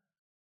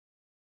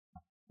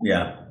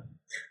 Yeah.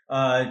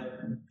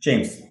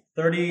 James,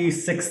 10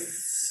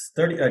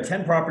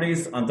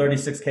 properties on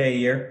 36K a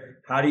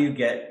year. How do you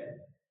get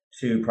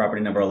to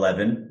property number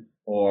 11?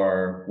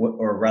 Or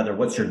rather,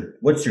 what's your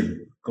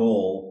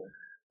goal?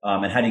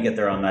 And how do you get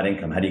there on that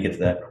income? How do you get to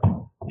that?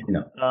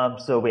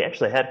 So we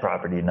actually had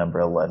property number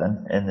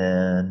 11 and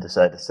then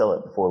decided to sell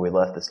it before we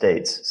left the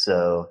States.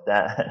 So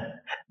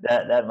that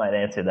might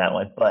answer that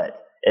one,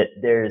 but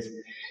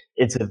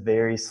it's a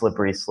very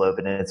slippery slope,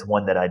 and it's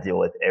one that I deal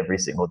with every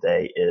single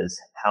day, is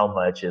how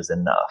much is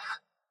enough,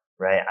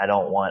 right? I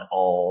don't want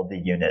all the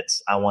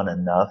units. I want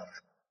enough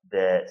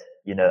that,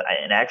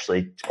 and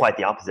actually it's quite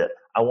the opposite.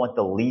 I want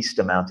the least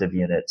amount of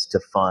units to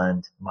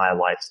fund my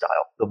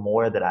lifestyle. The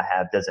more that I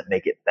have doesn't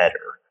make it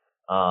better.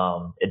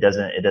 It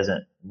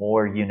doesn't,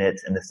 more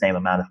units and the same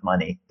amount of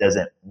money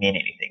doesn't mean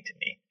anything to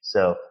me.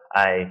 So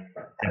I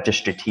have to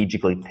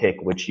strategically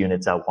pick which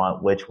units I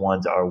want, which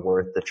ones are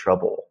worth the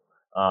trouble,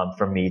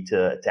 for me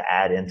to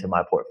add into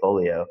my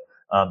portfolio.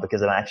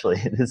 Because I'm actually,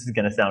 this is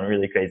going to sound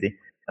really crazy,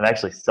 I'm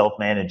actually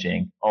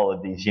self-managing all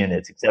of these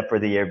units except for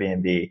the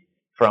Airbnb,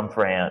 from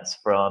France,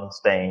 from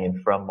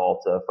Spain, from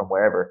Malta, from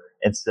wherever.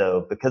 And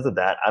so because of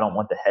that, I don't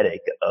want the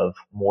headache of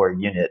more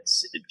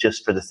units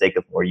just for the sake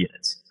of more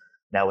units.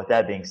 Now, with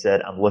that being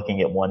said, I'm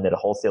looking at one that a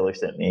wholesaler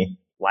sent me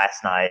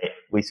last night.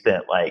 We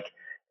spent like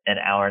an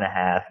hour and a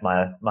half.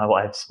 My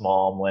wife's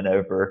mom went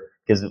over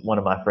because one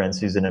of my friends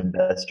who's an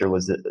investor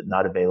was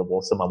not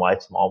available. So my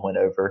wife's mom went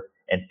over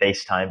and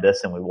FaceTimed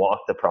us, and we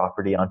walked the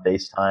property on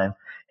FaceTime.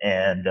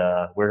 And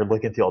we're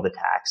looking through all the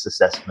tax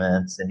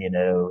assessments and,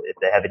 if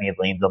they have any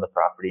liens on the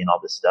property and all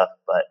this stuff.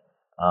 But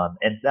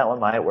and that one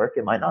might work,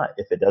 it might not.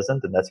 If it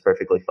doesn't, then that's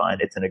perfectly fine.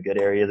 It's in a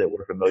good area that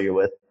we're familiar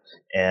with,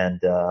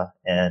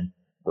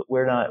 but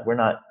we're not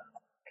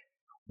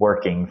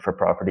working for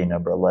property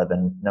number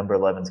 11. Number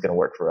 11 is going to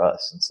work for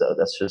us, and so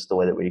that's just the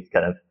way that we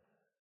kind of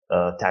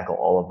tackle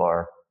all of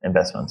our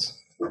investments.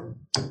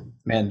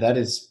 Man,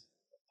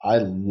 I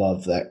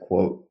love that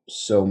quote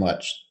so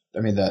much. I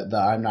mean, the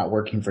I'm not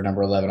working for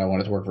number 11, I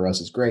want it to work for us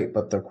is great,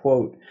 but the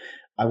quote,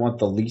 I want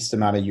the least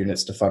amount of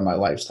units to fund my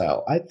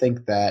lifestyle, I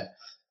think that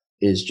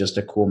is just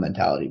a cool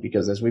mentality,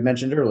 because as we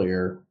mentioned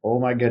earlier, oh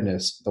my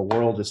goodness, the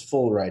world is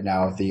full right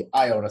now of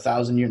I own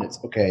 1,000 units.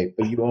 Okay,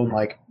 but you own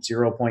like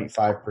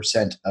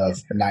 0.5%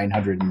 of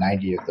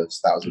 990 of those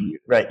 1,000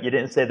 units. Right. You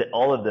didn't say that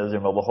all of those are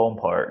mobile home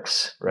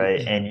parks, right?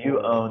 And you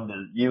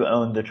own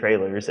the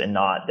trailers and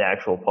not the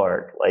actual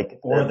park,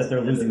 or that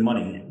they're losing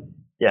money.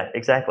 Yeah,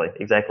 exactly.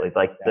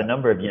 The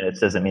number of units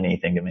doesn't mean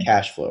anything to me.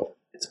 Cash flow.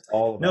 It's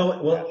all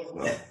about cash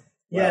flow.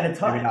 Yeah, and it's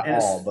hard. Maybe not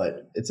all,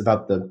 but it's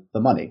about the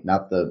money,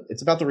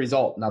 it's about the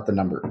result, not the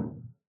number.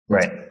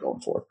 Right. That's what I'm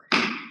going for.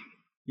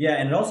 Yeah,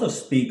 and it also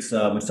speaks,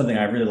 which is something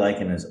I really like,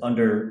 and is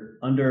maybe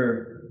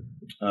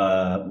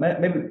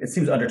it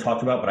seems under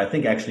talked about, but I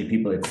think actually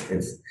people,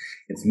 it's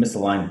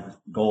misaligned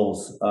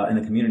goals in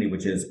the community,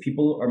 which is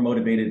people are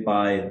motivated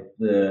by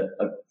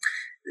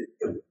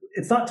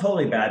it's not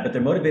totally bad, but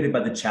they're motivated by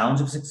the challenge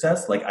of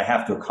success. Like, I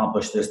have to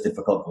accomplish this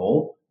difficult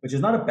goal, which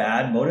is not a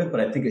bad motive, but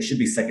I think it should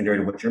be secondary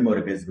to what your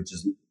motive is, which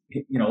is,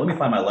 let me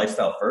find my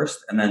lifestyle first,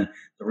 and then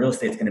the real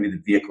estate is going to be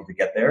the vehicle to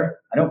get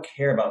there. I don't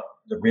care about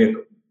the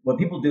vehicle. What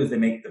people do is they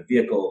make the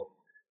vehicle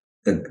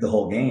the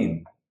whole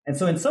game. And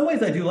so in some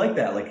ways I do like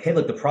that. Like, hey,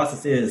 look, the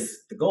process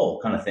is the goal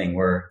kind of thing,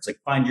 where it's like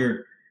find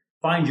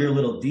your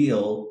little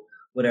deal,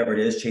 whatever it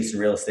is, chasing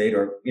real estate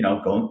or,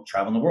 go and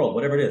travel the world,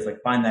 whatever it is, like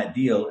find that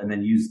deal and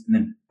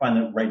then find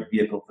the right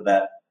vehicle for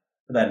that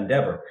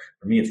endeavor.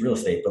 For me, it's real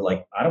estate, but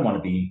like, I don't want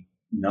to be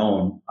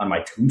known on my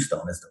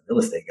tombstone as the real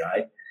estate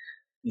guy.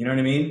 You know what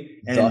I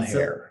mean? And the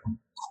hair.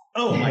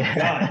 Oh my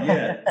God.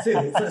 Yeah.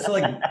 So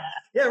like,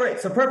 yeah, right.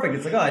 So perfect.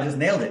 It's like, oh, I just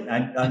nailed it.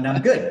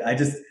 I'm good.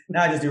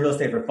 Now I just do real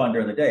estate for fun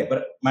during the day.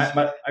 But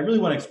I really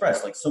want to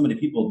express, like so many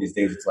people these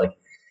days, it's like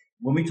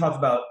when we talk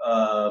about,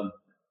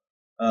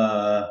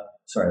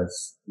 sorry,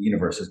 that's the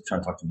universe is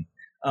trying to talk to me.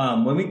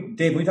 When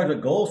we talked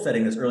about goal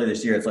setting this earlier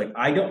this year, it's like,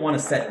 I don't want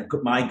to set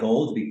my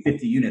goal to be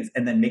 50 units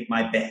and then make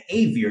my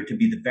behavior to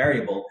be the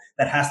variable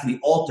that has to be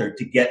altered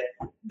to get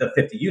the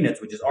 50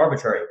 units, which is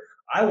arbitrary.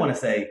 I want to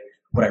say,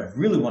 what I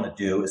really want to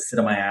do is sit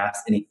on my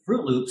ass and eat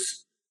Fruit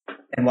Loops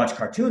and watch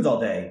cartoons all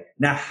day.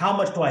 Now, how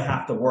much do I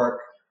have to work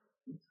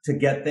to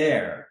get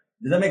there?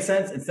 Does that make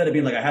sense? Instead of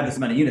being like, I have this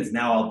amount of units,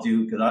 now I'll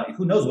do, because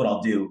who knows what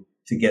I'll do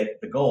to get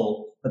the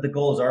goal, but the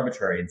goal is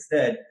arbitrary.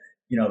 Instead,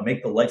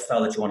 make the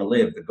lifestyle that you want to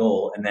live the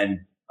goal, and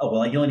then, oh,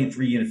 well, you only need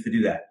 3 units to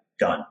do that.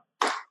 Done.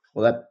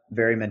 Well, that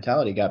very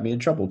mentality got me in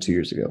trouble 2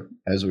 years ago,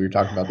 as we were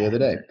talking about the other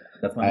day.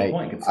 That's my whole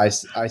point. I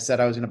said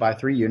I was going to buy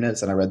 3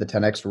 units, and I read the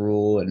 10x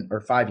rule, or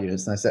 5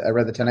 units, and I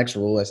read the 10x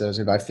rule. I said I was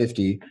going to buy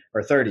 50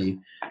 or 30,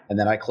 and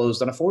then I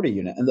closed on a 40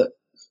 unit, and the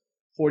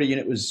 40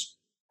 unit was.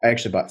 I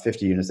actually bought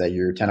 50 units that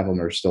year. 10 of them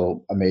are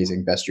still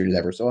amazing, best units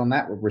ever. So in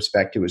that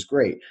respect, it was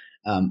great.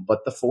 But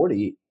the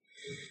 40,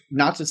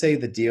 not to say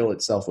the deal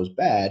itself was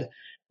bad,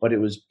 but it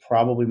was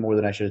probably more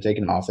than I should have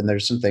taken off. And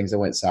there's some things that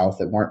went south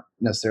that weren't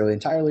necessarily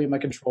entirely in my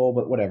control,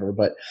 but whatever.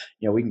 But,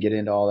 we can get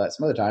into all that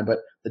some other time. But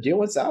the deal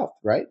went south,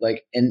 right?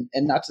 Like, and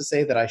not to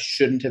say that I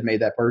shouldn't have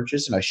made that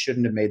purchase and I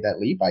shouldn't have made that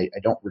leap. I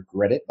don't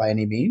regret it by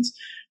any means.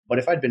 But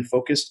if I'd been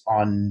focused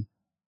on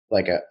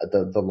like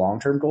the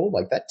long-term goal,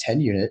 like that 10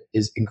 unit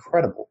is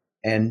incredible.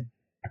 And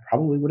I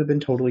probably would have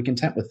been totally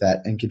content with that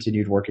and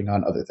continued working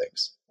on other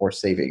things or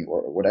saving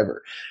or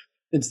whatever,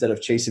 instead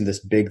of chasing this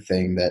big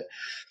thing that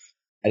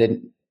I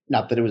didn't,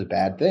 not that it was a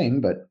bad thing,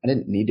 but I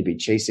didn't need to be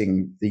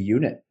chasing the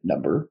unit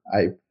number.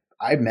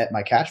 I met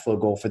my cash flow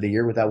goal for the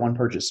year with that one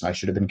purchase, and I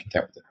should have been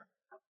content with it.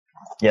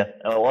 Yeah,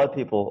 a lot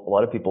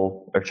of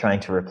people are trying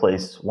to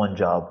replace one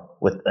job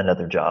with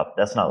another job.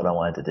 That's not what I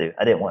wanted to do.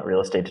 I didn't want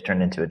real estate to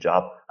turn into a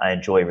job. I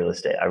enjoy real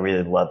estate. I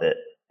really love it,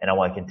 and I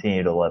want to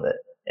continue to love it.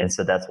 And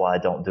so that's why I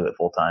don't do it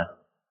full time.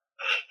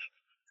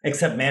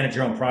 Except manage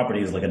your own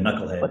property is like a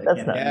knucklehead. But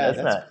that's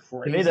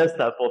not. To me, that's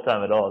not full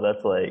time at all.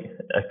 That's like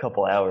a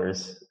couple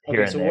hours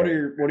here and there. So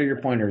what are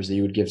your pointers that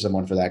you would give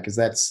someone for that? Because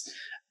that's,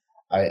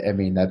 I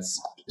mean,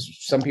 that's,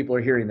 some people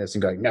are hearing this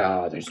and going,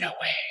 no, there's no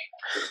way.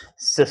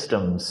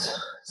 Systems.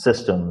 So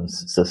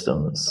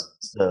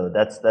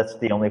that's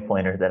the only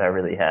pointer that I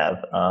really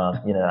have.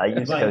 I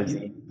use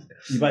Cozy.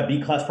 You buy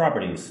B-class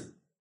properties.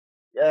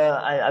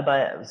 I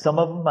buy, some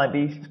of them might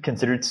be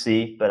considered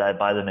C, but I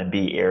buy them in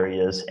B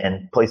areas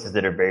and places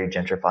that are very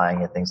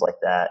gentrifying and things like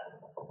that.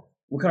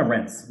 What kind of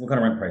rents? What kind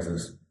of rent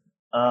prices?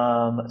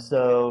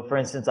 So for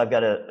instance, I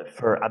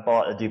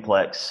bought a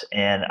duplex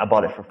and I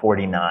bought it for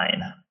 $49,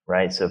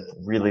 right? So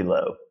really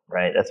low,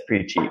 right? That's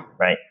pretty cheap,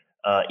 right?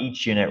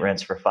 Each unit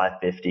rents for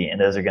 $550,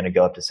 and those are going to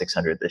go up to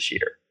 $600 this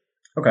year.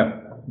 Okay.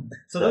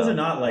 So those are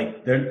not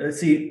like,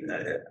 see,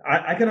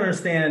 I can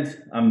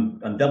understand, I'm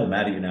double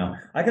mad at you now.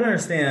 I can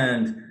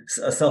understand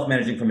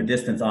self-managing from a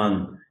distance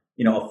on,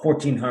 a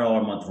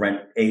 $1,400 a month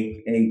rent,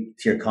 A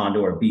tier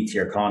condo or B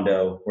tier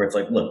condo, where it's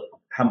like, look,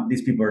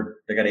 these people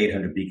they got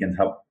 800 beacons,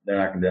 they're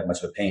not going to be that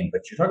much of a pain.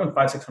 But you're talking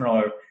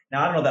 $500-$600.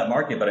 Now I don't know that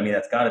market, but I mean,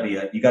 that's got to be,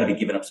 you got to be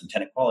giving up some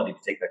tenant quality to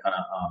take that kind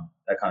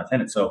of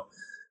tenant. So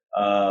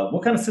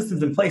what kind of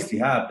systems in place do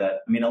you have that,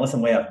 unless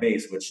I'm way off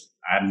base, which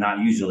I'm not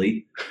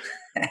usually,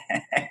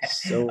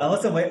 so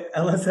unless I'm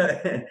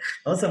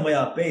way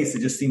off base,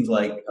 it just seems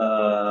like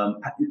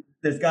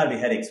there's got to be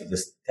headaches with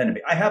this tenant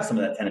base. I have some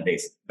of that tenant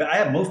base, but I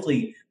have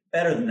mostly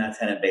better than that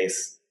tenant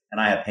base, and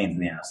I have pains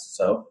in the ass.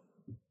 So,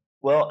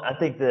 well, I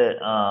think that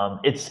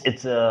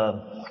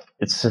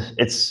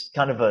it's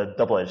kind of a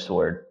double-edged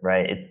sword,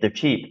 right? They're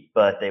cheap,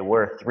 but they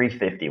were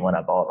 $350 when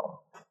I bought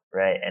them,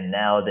 right? And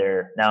now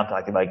I'm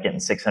talking about getting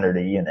 $600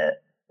 a unit,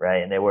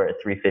 right? And they were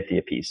at $350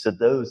 a piece. So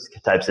those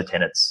types of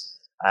tenants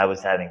I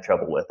was having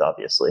trouble with,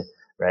 obviously,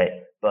 right?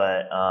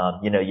 But,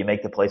 you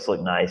make the place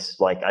look nice.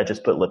 Like I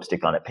just put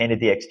lipstick on it,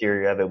 painted the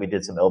exterior of it. We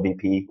did some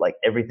LVP, like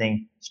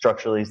everything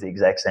structurally is the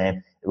exact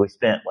same. We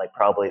spent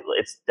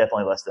it's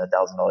definitely less than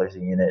 $1,000 a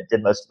unit.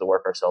 Did most of the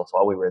work ourselves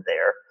while we were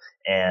there.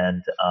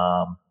 And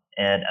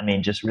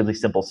just really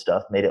simple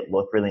stuff, made it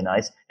look really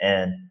nice.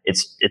 And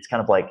it's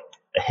kind of like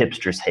a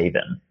hipster's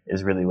haven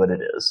is really what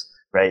it is,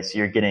 right? So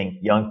you're getting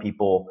young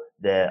people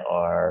that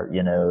are,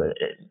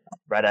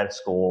 right out of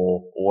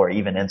school or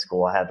even in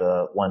school. I have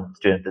one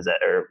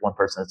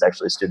person that's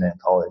actually a student in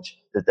college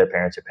that their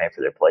parents are paying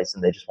for their place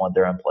and they just want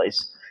their own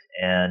place.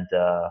 And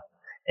so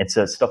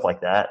it's stuff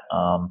like that.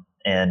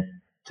 And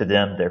to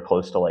them, they're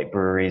close to like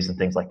breweries and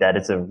things like that.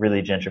 It's a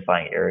really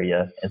gentrifying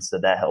area. And so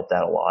that helped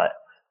out a lot.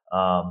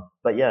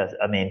 But yeah,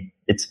 I mean,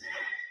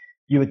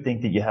 you would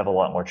think that you have a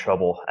lot more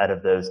trouble out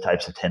of those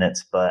types of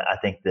tenants, but I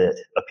think that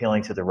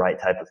appealing to the right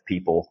type of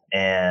people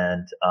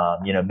and,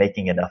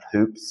 making enough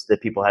hoops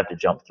that people have to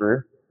jump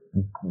through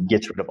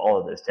gets rid of all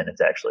of those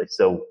tenants actually.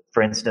 So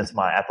for instance,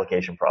 my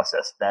application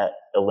process, that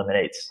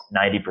eliminates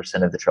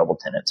 90% of the troubled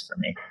tenants for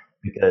me,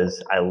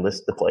 because I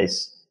list the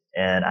place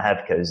and I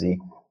have Cozy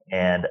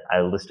and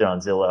I list it on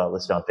Zillow, I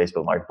list it on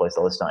Facebook Marketplace,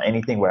 I list it on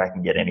anything where I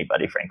can get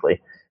anybody,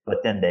 frankly.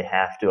 But then they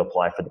have to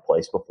apply for the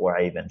place before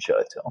I even show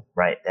it to them,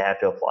 right? They have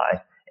to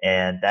apply,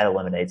 and that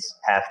eliminates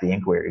half the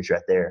inquiries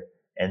right there.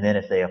 And then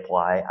if they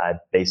apply, I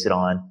base it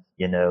on,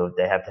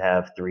 they have to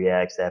have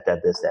 3X, they have to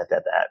have this, they have to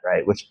have that,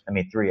 right? Which, I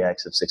mean,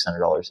 3X of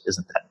 $600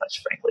 isn't that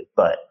much, frankly,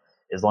 but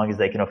as long as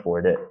they can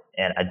afford it.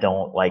 And I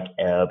don't like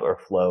ebb or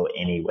flow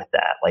any with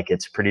that. Like,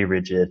 it's pretty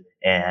rigid,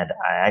 and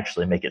I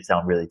actually make it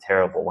sound really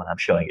terrible when I'm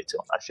showing it to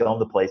them. I show them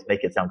the place,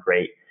 make it sound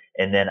great,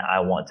 and then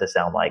I want to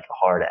sound like a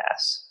hard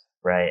ass,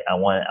 right? I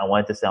want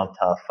it to sound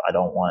tough. I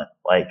don't want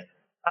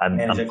I'm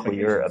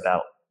clear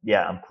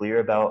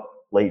about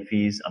late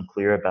fees. I'm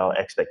clear about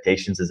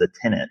expectations as a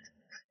tenant.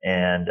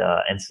 And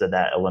so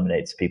that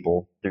eliminates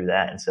people through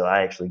that. And so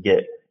I actually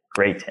get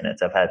great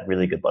tenants. I've had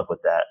really good luck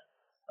with that.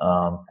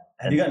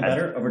 Have you gotten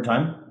better over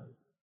time?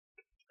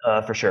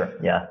 For sure.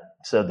 Yeah.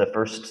 So the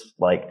first,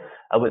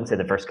 I wouldn't say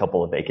the first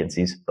couple of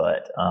vacancies,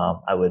 but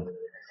I would,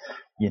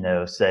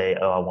 say,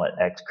 I want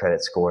X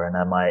credit score, and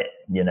I might,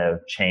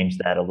 change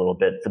that a little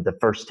bit for the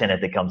first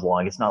tenant that comes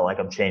along. It's not like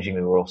I'm changing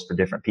the rules for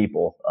different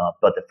people,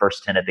 but the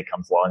first tenant that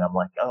comes along, I'm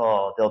like,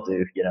 oh, they'll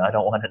do. I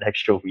don't want an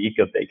extra week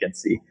of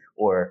vacancy.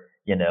 Or,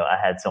 I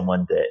had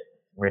someone that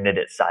rented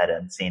it sight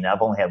unseen.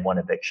 I've only had one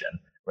eviction,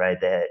 right?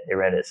 They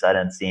rented it sight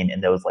unseen,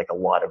 and there was like a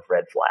lot of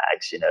red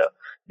flags.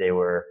 They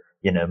were,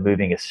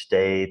 moving a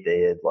state.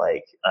 They had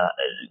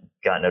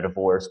gotten a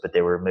divorce, but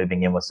they were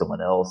moving in with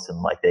someone else,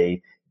 and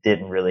they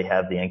didn't really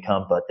have the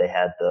income, but they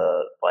had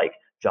the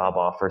job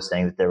offer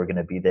saying that they were going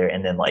to be there.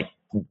 And then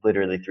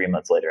literally 3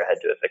 months later, I had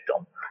to evict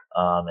them.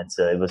 And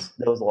so there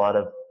was a lot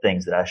of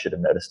things that I should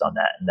have noticed on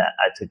that. And that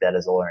I took that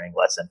as a learning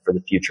lesson for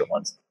the future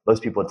ones.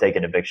 Most people would take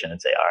an eviction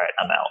and say, all right,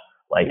 I'm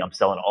out. I'm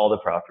selling all the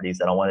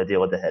properties. I don't want to deal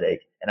with the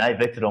headache. And I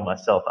evicted them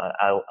myself.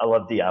 I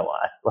love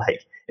DIY.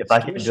 If I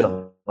can do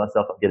it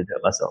myself, I'm going to do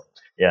it myself.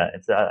 Yeah.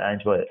 I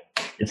enjoy it.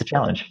 It's a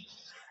challenge.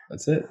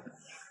 That's it.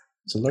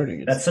 It's a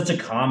learning. That's such a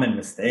common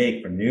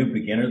mistake for new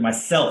beginners,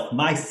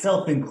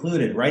 myself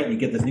included, right? You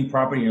get this new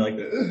property and you're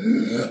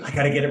like, I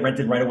got to get it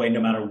rented right away,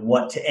 no matter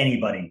what, to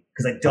anybody,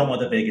 because I don't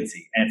want the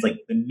vacancy. And it's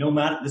no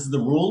matter, this is the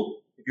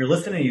rule. If you're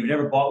listening and you've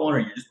never bought one, or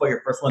you just bought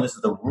your first one, this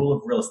is the rule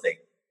of real estate.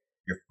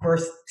 Your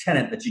first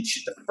tenant that you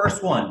choose, the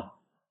first one,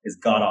 is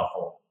god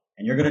awful.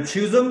 And you're going to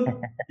choose them.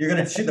 You're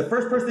going to choose the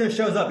first person that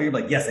shows up. You're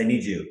like, yes, I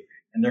need you.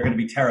 And they're going to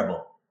be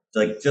terrible.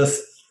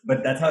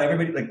 But that's how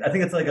everybody, I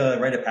think it's like a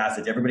rite of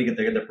passage. Everybody get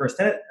their first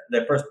tenant,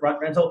 their first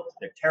rental.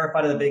 They're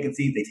terrified of the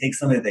vacancy. They take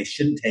something that they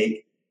shouldn't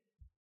take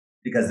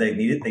because they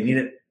need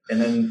it. And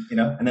then,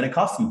 and then it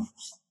costs them.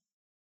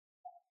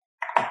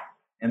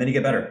 And then you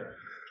get better.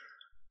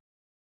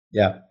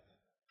 Yeah.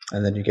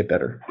 And then you get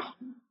better.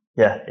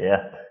 Yeah.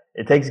 Yeah.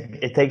 It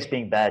takes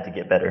being bad to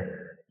get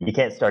better. You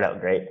can't start out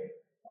great.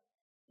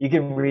 You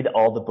can read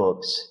all the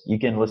books. You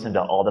can listen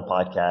to all the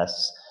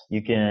podcasts.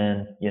 You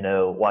can,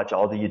 watch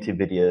all the YouTube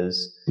videos.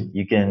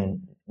 You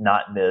can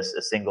not miss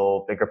a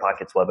single Bigger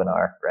Pockets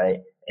webinar, right?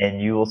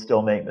 And you will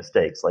still make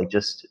mistakes.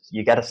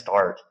 You got to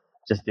start.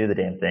 Just do the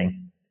damn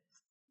thing.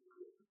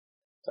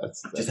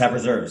 That's just have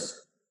reserves.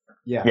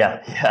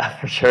 Yeah,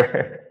 for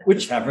sure.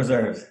 Which have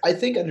reserves. I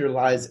think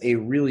underlies a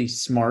really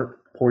smart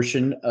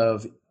portion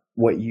of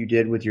what you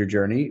did with your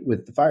journey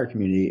with the fire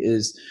community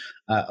is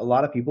a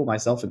lot of people,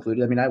 myself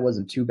included. I mean, I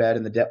wasn't too bad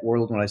in the debt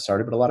world when I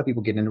started, but a lot of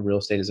people get into real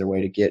estate as their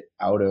way to get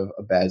out of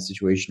a bad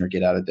situation or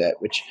get out of debt,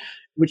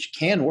 which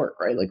can work,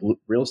 right?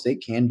 Real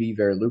estate can be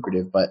very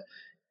lucrative, but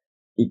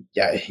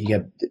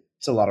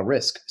it's a lot of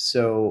risk.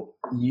 So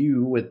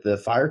you, with the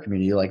fire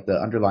community, the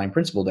underlying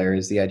principle there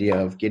is the idea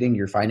of getting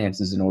your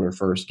finances in order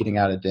first, getting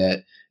out of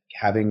debt,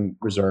 having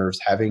reserves,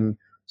 having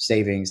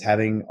savings,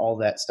 having all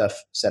that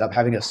stuff set up,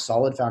 having a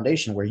solid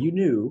foundation where you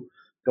knew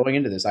going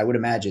into this. I would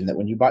imagine that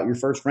when you bought your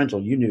first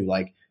rental, you knew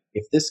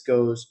if this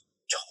goes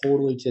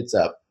totally tits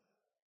up,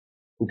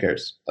 who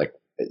cares?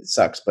 It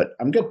sucks, but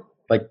I'm good.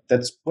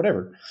 That's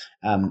whatever.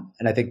 And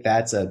I think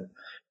that's a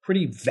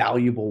pretty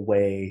valuable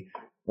way,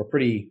 or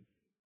pretty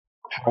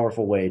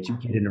powerful way to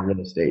get into real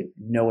estate,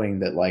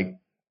 knowing that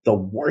the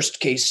worst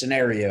case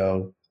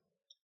scenario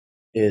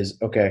is,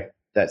 okay,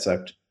 that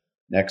sucked.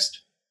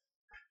 Next.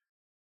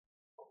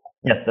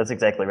 Yeah, that's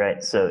exactly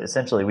right. So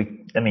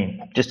essentially,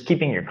 just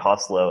keeping your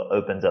costs low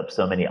opens up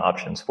so many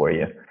options for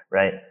you,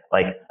 right?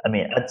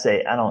 I'd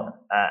say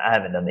I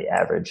haven't done the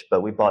average,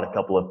 but we bought a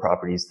couple of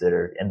properties that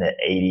are in the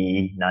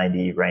 80,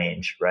 90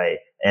 range, right?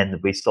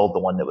 And we sold the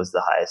one that was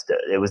the highest.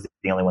 It was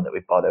the only one that we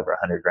bought over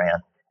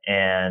 $100,000.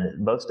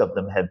 And most of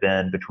them have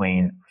been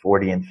between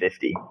 40 and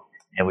 50.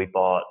 And we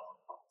bought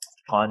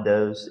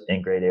condos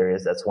in great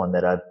areas. That's one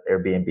that I've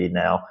Airbnb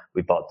now.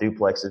 We bought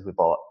duplexes.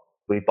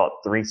 We bought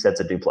 3 sets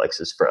of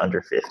duplexes for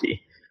under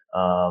 50.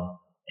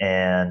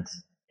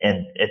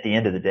 And at the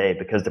end of the day,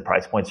 because the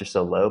price points are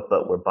so low,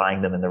 but we're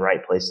buying them in the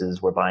right places.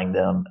 We're buying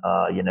them,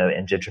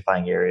 in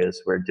gentrifying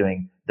areas. We're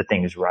doing the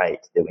things right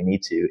that we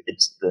need to.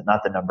 It's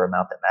not the number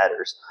amount that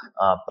matters.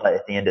 But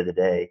at the end of the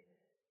day,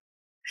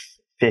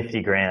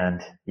 50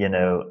 grand,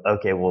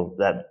 okay, well,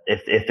 that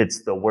if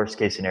it's the worst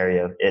case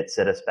scenario, it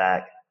set us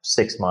back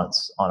 6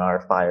 months on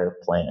our fire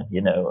plan,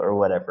 or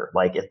whatever.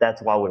 Like if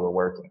that's while we were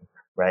working,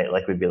 right?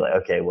 Like we'd be like,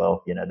 okay,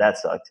 well, that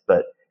sucked,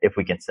 but if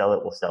we can sell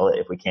it, we'll sell it.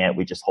 If we can't,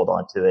 we just hold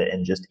on to it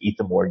and just eat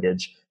the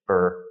mortgage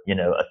for,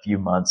 a few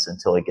months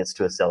until it gets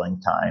to a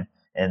selling time,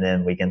 and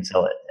then we can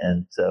sell it.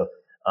 And so,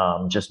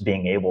 just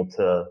being able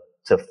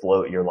to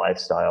float your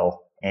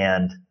lifestyle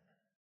and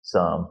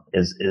some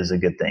is a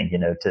good thing,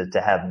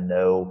 to have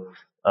no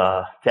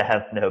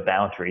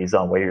boundaries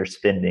on where your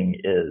spending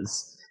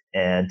is,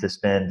 and to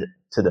spend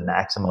to the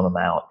maximum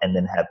amount and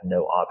then have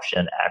no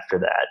option after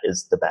that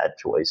is the bad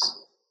choice.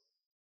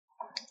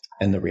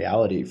 And the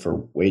reality for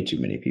way too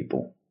many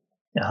people.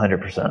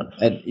 100%.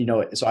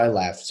 And, so I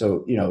laughed.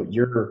 So,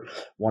 you're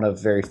one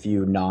of very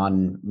few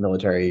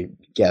non-military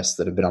guests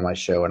that have been on my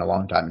show in a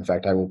long time. In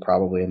fact, I will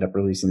probably end up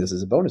releasing this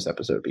as a bonus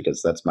episode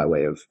because that's my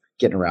way of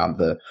getting around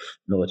the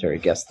military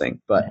guest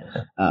thing. But,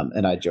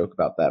 and I joke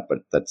about that, but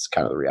that's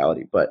kind of the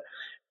reality. But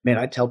man,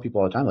 I tell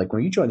people all the time, like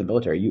when you join the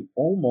military, you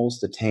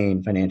almost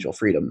attain financial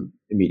freedom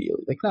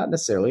immediately. Like not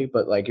necessarily,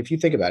 but like if you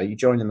think about it, you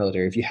join the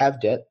military. If you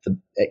have debt,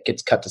 it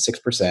gets cut to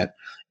 6%.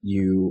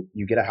 You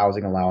get a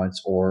housing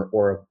allowance or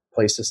a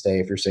place to stay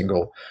if you're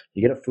single.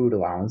 You get a food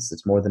allowance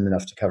that's more than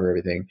enough to cover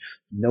everything.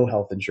 No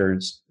health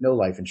insurance, no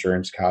life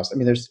insurance costs. I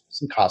mean, there's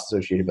some costs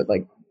associated, but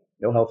like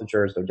no health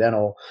insurance, no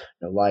dental,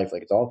 no life.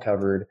 Like it's all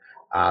covered.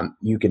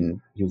 You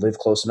live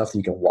close enough that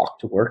you can walk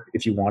to work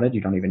if you wanted. You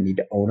don't even need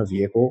to own a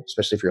vehicle,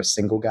 especially if you're a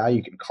single guy.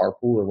 You can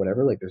carpool or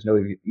whatever. Like there's no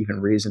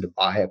even reason to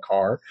buy a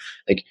car.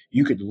 Like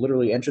you could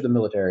literally enter the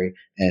military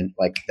and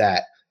like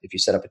that. If you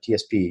set up a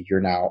TSP,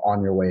 you're now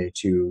on your way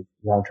to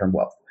long-term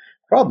wealth.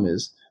 Problem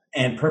is,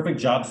 and perfect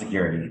job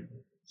security.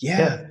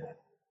 Yeah.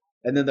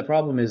 And then the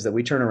problem is that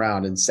we turn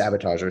around and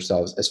sabotage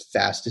ourselves as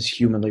fast as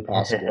humanly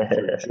possible.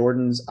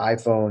 Jordans,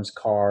 iPhones,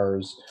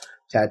 cars,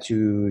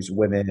 tattoos,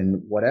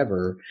 women,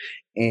 whatever.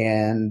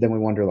 And then we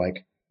wonder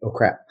like, oh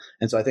crap.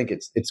 And so I think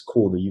it's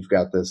cool that you've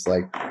got this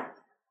like,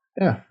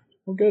 yeah,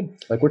 we're good.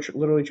 Like we're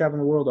literally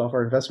traveling the world off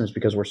our investments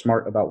because we're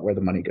smart about where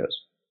the money goes.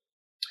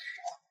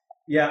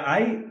 Yeah,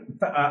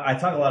 I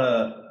talk a lot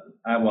of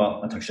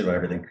I talk shit about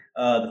everything.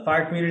 The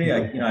fire community,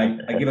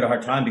 I give it a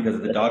hard time because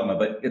of the dogma,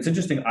 but it's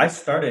interesting. I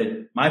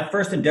started my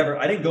first endeavor.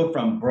 I didn't go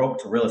from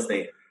broke to real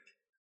estate,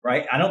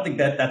 right? I don't think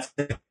that's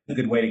a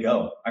good way to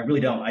go. I really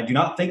don't. I do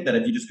not think that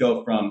if you just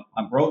go from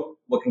I'm broke,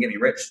 what can get me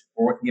rich,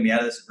 or what can get me out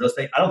of this real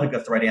estate, I don't think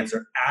that's the right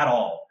answer at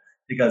all.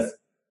 Because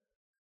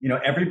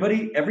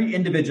every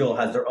individual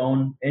has their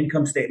own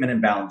income statement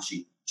and balance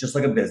sheet, just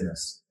like a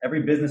business.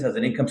 Every business has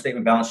an income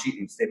statement, balance sheet,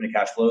 and statement of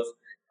cash flows.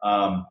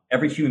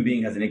 Every human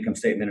being has an income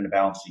statement and a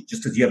balance sheet.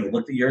 Just because you haven't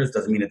looked at yours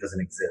doesn't mean it doesn't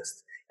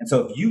exist. And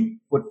so if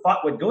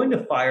what going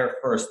to FIRE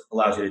first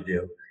allows you to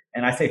do,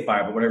 and I say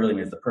FIRE, but what it really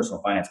means is the personal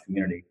finance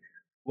community,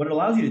 what it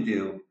allows you to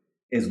do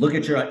is look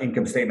at your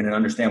income statement and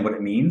understand what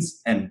it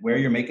means and where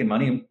you're making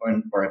money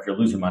or if you're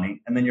losing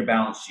money, and then your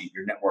balance sheet,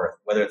 your net worth,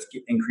 whether it's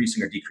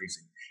increasing or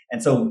decreasing.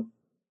 And so,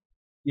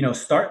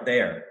 start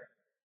there.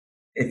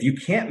 If you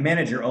can't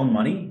manage your own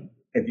money,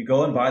 if you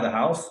go and buy the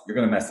house, you're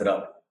going to mess it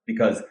up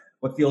because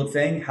what's the old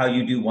saying? How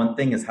you do one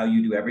thing is how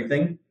you do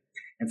everything.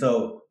 And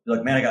so you're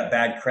like, man, I got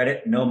bad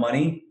credit, no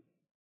money,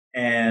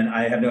 and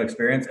I have no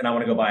experience, and I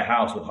want to go buy a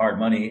house with hard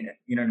money,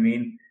 you know what I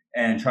mean?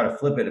 And try to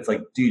flip it. It's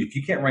like, dude, if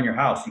you can't run your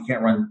house, you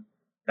can't run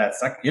that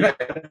second.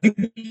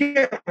 You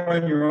can't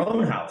run your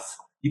own house.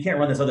 You can't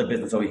run this other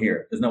business over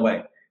here. There's no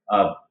way.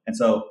 And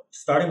so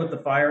starting with the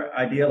FIRE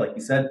idea, like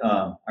you said,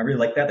 I really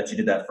like that you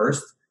did that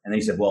first. And then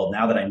you said, well,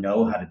 now that I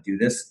know how to do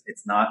this,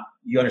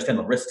 you understand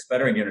the risks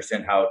better and you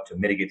understand how to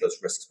mitigate those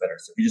risks better.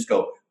 So if you just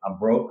go, I'm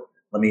broke,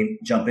 let me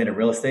jump into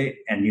real estate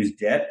and use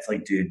debt. It's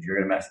like, dude, you're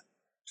going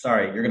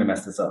to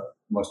mess this up,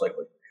 most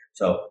likely.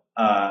 So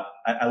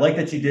I like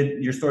that you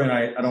did your story. And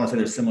I don't want to say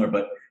they're similar,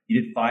 but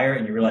you did FIRE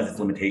and you realized its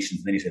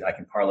limitations. And then you said, I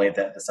can parlay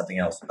that to something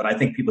else. But I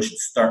think people should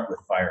start with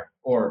FIRE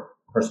or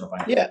personal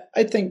finance. Yeah,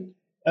 I think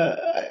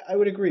I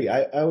would agree.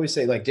 I always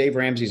say like Dave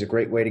Ramsey is a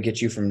great way to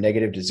get you from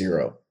negative to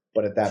zero.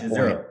 But at that point,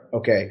 zero.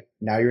 Okay,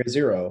 now you're at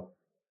zero.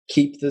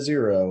 Keep the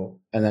zero,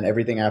 and then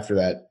everything after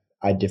that,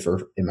 I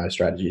differ in my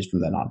strategies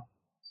from then on.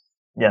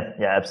 Yeah,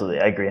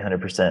 absolutely. I agree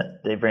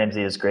 100%. Dave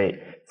Ramsey is great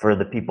for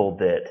the people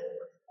that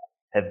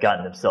have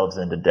gotten themselves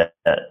into debt.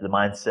 The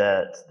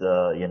mindset,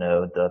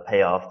 the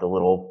payoff, the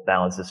little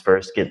balances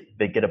first, get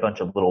a bunch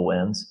of little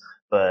wins.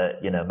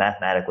 But,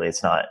 mathematically,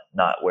 it's not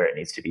where it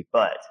needs to be.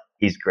 But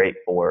he's great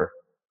for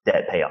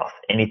debt payoff.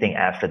 Anything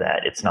after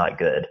that, it's not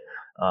good.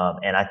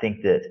 And I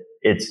think that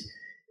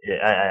Yeah,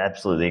 I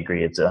absolutely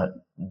agree. It's a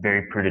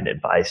very prudent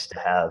advice to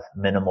have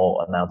minimal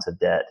amounts of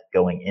debt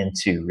going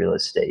into real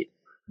estate.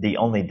 The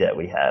only debt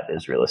we have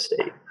is real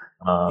estate.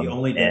 The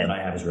only debt that And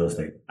I have is real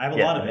estate. I have a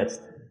yeah, lot of and it.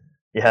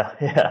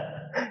 yeah.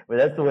 Well,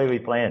 that's the way we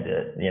planned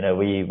it.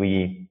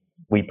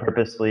 We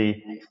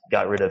purposely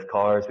got rid of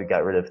cars. We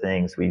got rid of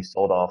things. We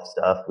sold off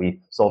stuff.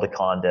 We sold a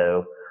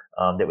condo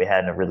that we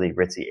had in a really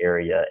ritzy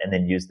area, and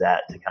then used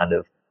that to kind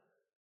of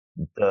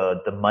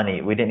the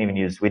money. We didn't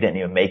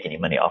even make any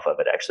money off of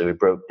it. Actually, we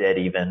broke dead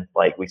even.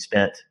 Like we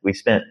spent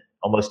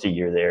almost a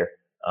year there.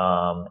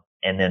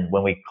 And then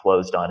when we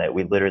closed on it,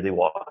 we literally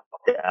walked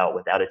out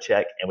without a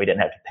check, and we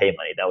didn't have to pay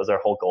money. That was our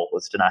whole goal,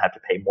 was to not have to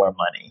pay more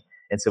money.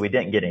 And so we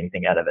didn't get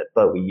anything out of it,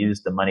 but we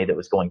used the money that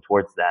was going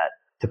towards that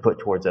to put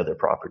towards other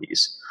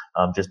properties,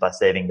 just by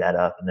saving that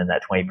up. And then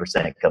that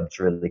 20% comes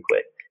really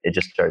quick. It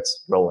just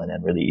starts rolling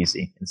in really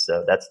easy. And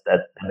so that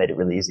made it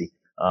really easy.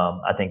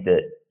 I think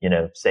that,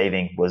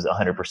 saving was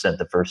 100%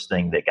 the first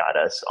thing that got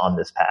us on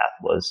this path,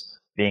 was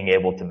being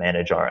able to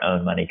manage our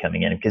own money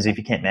coming in. Because if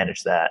you can't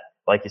manage that,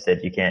 like you said,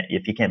 if you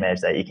can't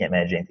manage that, you can't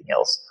manage anything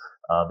else.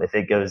 If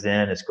it goes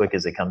in as quick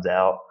as it comes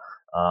out,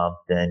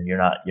 then you're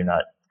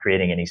not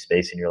creating any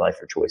space in your life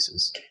for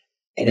choices.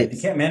 And if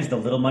you can't manage the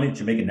little money that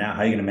you're making now,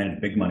 how are you going to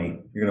manage big money?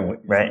 You're going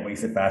to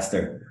waste it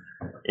faster.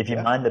 If you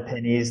mind the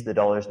pennies, the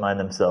dollars mind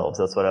themselves.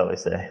 That's what I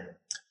always say.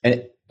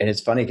 And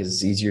it's funny because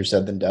it's easier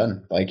said than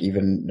done. Like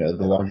even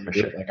the longer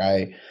you do it, like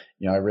I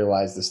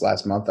realized this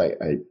last month,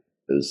 it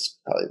was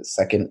probably the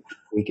second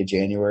week of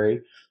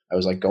January. I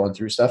was like going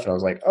through stuff and I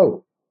was like,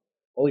 oh,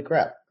 holy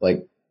crap.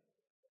 Like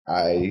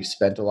I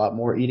spent a lot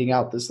more eating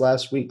out this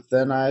last week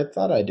than I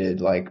thought I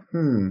did. Like,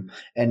 And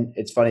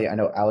it's funny. I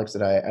know Alex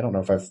that I don't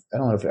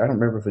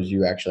remember if it was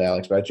you actually,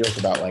 Alex, but I joke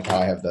about like how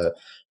I have the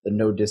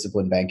no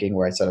discipline banking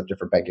where I set up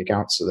different bank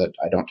accounts so that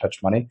I don't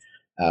touch money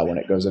when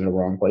it goes into the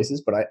wrong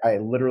places. But I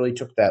literally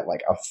took that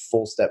like a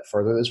full step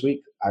further this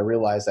week. I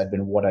realized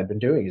what I'd been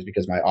doing is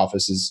because my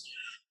office is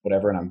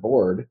whatever and I'm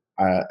bored.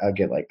 I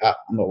get like, I'm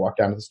going to walk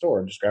down to the store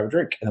and just grab a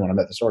drink. And then when I'm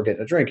at the store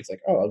getting a drink, it's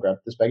like, oh, I'll grab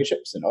this bag of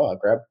chips and I'll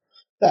grab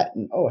that.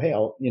 And hey,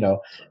 and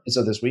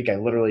so this week I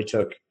literally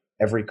took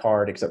every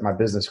card except my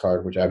business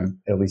card, which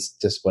I'm at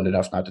least disciplined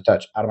enough not to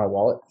touch, out of my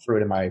wallet, threw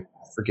it in my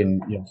freaking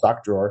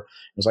sock drawer.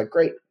 It was like,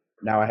 great.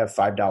 Now I have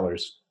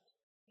 $5.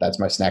 That's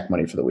my snack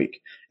money for the week.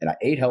 And I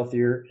ate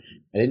healthier.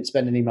 I didn't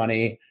spend any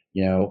money,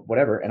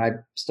 whatever. And I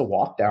still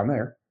walk down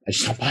there. I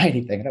just don't buy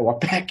anything and I walk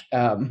back.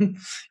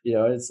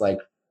 It's like,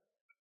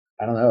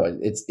 I don't know.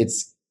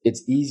 It's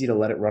easy to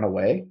let it run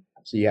away.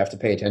 So you have to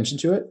pay attention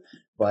to it.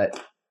 But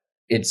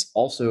it's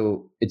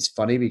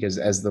funny because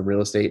as the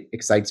real estate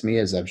excites me,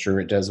 as I'm sure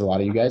it does a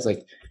lot of you guys,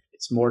 like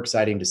it's more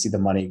exciting to see the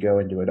money go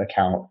into an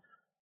account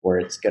where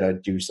it's going to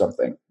do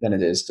something than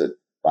it is to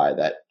buy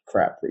that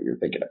crap that you're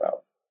thinking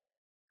about.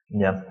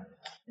 Yeah,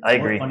 I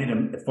agree.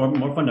 It's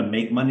more fun to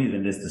make money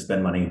than it is to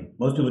spend money.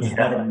 Most people just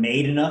got it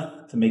made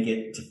enough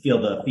to feel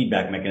the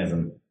feedback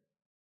mechanism.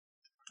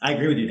 I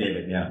agree with you,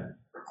 David. Yeah.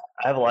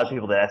 I have a lot of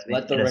people that ask me.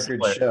 Let the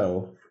record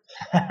show.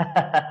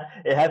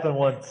 It happened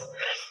once.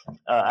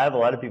 I have a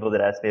lot of people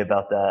that ask me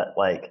about that.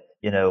 Like,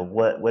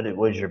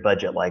 what is your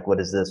budget like? What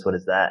is this? What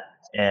is that?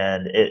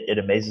 And it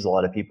amazes a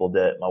lot of people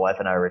that my wife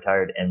and I are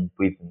retired and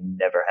we've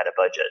never had a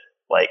budget.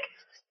 Like,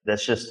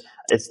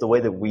 it's the way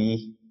that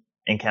we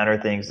encounter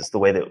things. It's the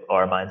way that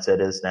our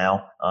mindset is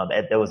now.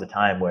 There was a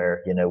time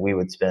where, we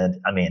would spend,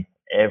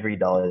 every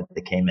dollar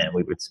that came in,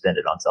 we would spend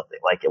it on something.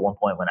 Like at one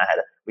point when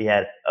we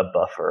had a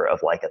buffer of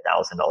like $1,000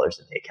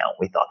 in the account.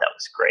 We thought that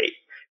was great.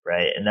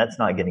 Right. And that's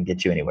not going to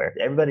get you anywhere.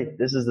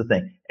 This is the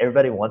thing.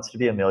 Everybody wants to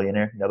be a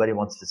millionaire. Nobody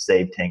wants to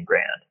save 10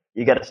 grand.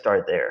 You got to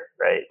start there.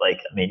 Right. Like,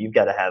 you've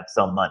got to have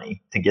some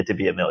money to get to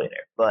be a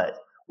millionaire. But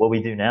what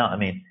we do now,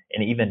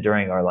 and even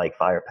during our like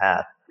fire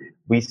path,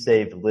 we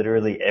saved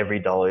literally every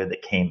dollar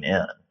that came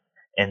in.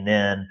 And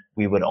then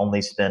we would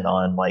only spend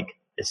on like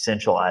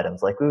essential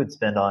items. Like we would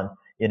spend on,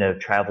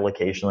 travel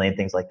occasionally and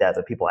things like that.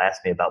 But people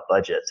ask me about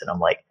budgets and I'm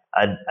like,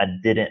 I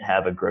didn't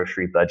have a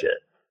grocery budget.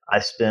 I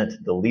spent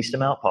the least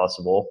amount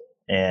possible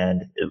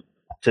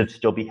to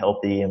still be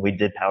healthy. And we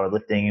did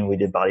powerlifting and we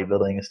did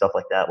bodybuilding and stuff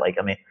like that. Like,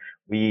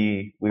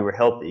 we were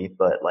healthy,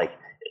 but like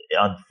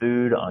on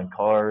food, on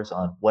cars,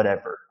 on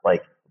whatever,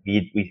 like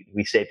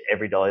we saved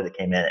every dollar that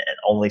came in and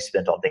only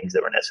spent on things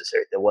that were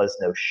necessary. There was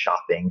no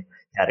shopping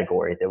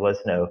category. There's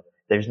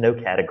no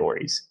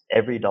categories.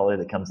 Every dollar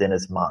that comes in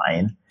is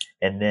mine.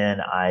 And then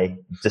I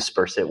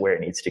disperse it where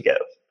it needs to go.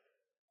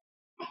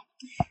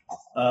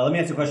 Let me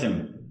ask you a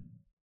question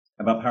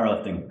about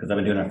powerlifting, because I've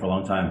been doing that for a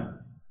long time.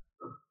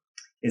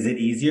 Is it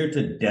easier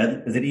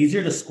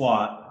to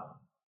squat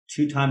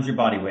 2 times your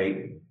body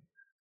weight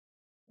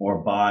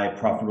or buy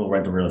profitable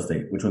rental real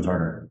estate? Which one's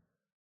harder?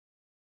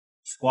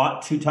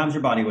 Squat 2 times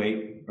your body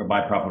weight or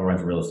buy profitable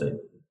rental real estate?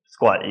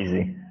 Squat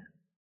easy.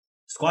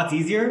 Squat's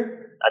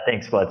easier? I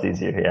think squat's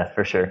easier. Yeah,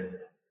 for sure.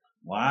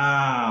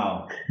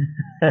 Wow.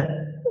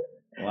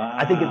 Wow.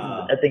 I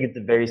think it's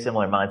a very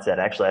similar mindset.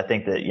 Actually, I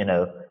think that,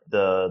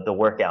 the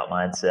workout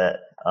mindset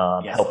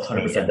helps 100%.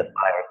 Me in the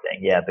fire thing.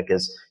 Yeah,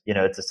 because,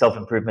 it's a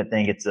self-improvement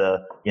thing. It's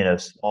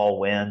small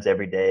wins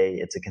every day.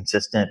 It's a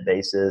consistent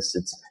basis.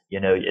 It's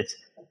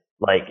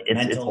like,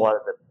 it's a lot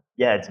of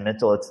it's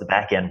mental. It's the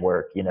back end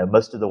work.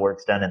 Most of the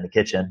work's done in the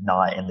kitchen,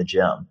 not in the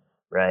gym.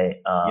 Right.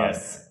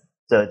 Yes.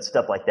 So it's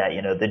stuff like that.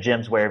 The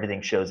gym's where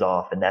everything shows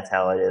off, and that's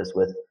how it is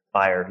with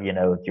fire.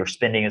 Your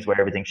spending is where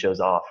everything shows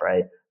off,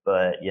 right?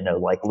 But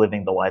like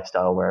living the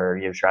lifestyle where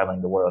you're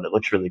traveling the world, it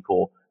looks really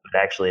cool. But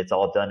actually, it's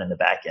all done in the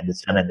back end.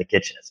 It's done in the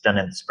kitchen. It's done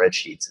in the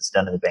spreadsheets. It's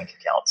done in the bank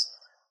accounts.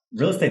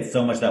 Real estate's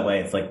so much that way.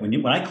 It's like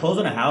when I close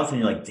on a house and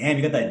you're like, damn,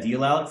 you got that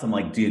deal out. So I'm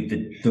like, dude,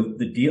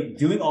 the deal,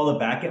 doing all the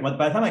back end. By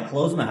the time I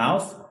close on the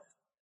house,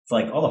 it's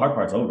like all the hard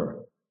part's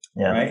over.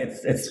 Yeah. Right.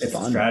 It's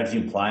strategy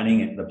and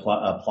planning and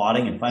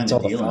plotting and finding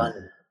the deal.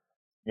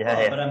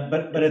 Yeah.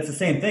 But it's the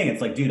same thing. It's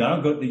like, dude,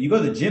 you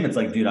go to the gym. It's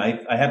like, dude,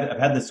 I've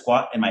had this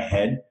squat in my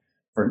head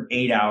for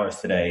 8 hours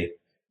today,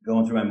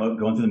 going through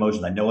the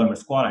motions. I know what I'm going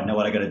to squat. I know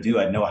what I got to do.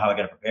 I know how I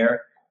got to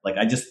prepare. Like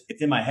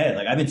it's in my head.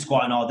 Like I've been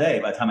squatting all day.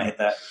 By the time I hit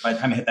that,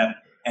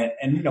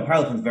 and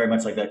powerlifting is very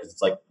much like that, because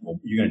it's like, well,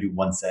 you're going to do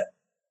one set.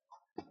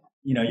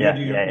 You're going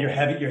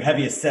to do your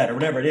heaviest set or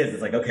whatever it is.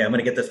 It's like, okay, I'm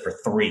going to get this for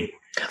 3.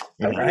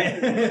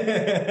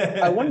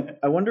 I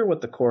wonder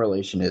what the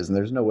correlation is, and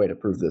there's no way to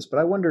prove this, but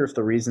I wonder if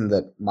the reason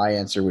that my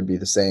answer would be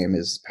the same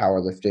as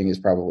powerlifting is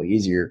probably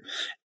easier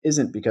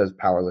isn't because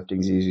powerlifting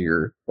is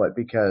easier, but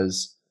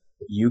because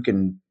you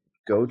can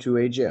go to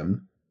a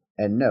gym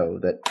and know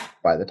that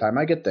by the time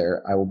I get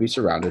there, I will be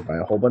surrounded by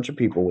a whole bunch of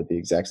people with the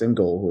exact same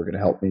goal who are going to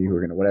help me, who are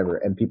going to whatever.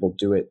 And people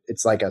do it.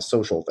 It's like a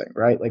social thing,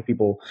 right? Like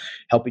people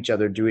help each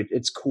other do it.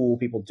 It's cool.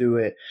 People do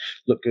it,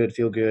 look good,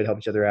 feel good, help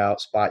each other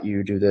out, spot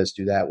you, do this,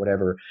 do that,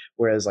 whatever.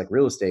 Whereas like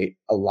real estate,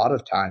 a lot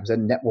of times,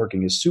 and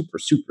networking is super,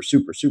 super,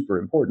 super, super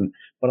important.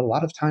 But a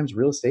lot of times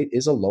real estate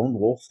is a lone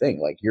wolf thing.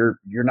 Like you're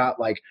not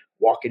like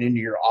walking into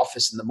your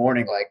office in the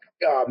morning like,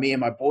 oh, me and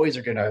my boys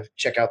are going to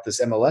check out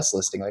this MLS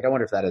listing. Like, I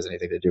wonder if that has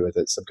anything to do with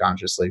it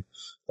subconsciously.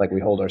 Like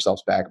we hold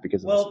ourselves back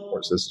because of the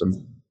support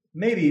system.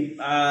 Maybe.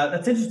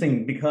 That's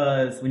interesting,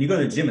 because when you go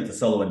to the gym, it's a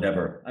solo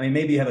endeavor. I mean,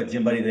 maybe you have a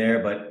gym buddy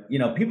there, but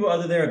people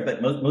are there,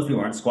 but most people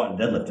aren't squatting,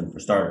 deadlifting for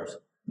starters.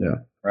 Yeah.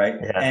 Right.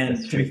 Yeah,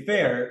 and to be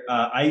fair,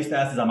 I used to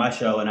ask this on my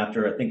show, and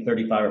after I think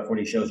 35 or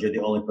 40 shows, you're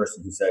the only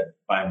person who said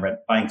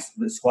buying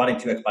squatting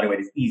 2x body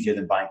weight is easier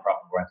than buying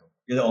profitable rental.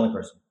 You're the only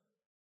person.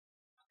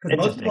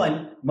 Because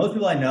most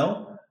people I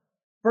know,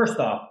 first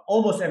off,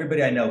 almost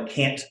everybody I know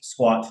can't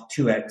squat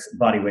 2x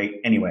body weight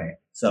anyway.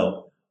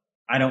 So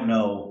I don't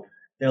know.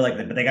 They're like,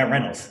 but they got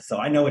rentals, so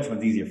I know which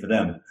one's easier for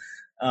them.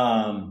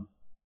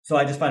 So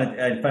I find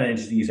it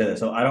interesting you said that.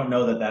 So I don't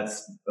know that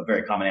that's a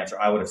very common answer.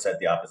 I would have said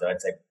the opposite.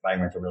 I'd say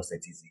buying rental real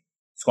estate's easy.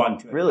 Squatting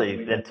 2x.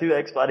 Really? Then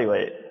 2x body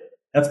weight?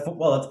 That's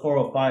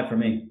 405 for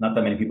me. Not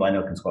that many people I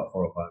know can squat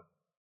 405.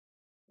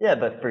 Yeah,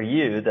 but for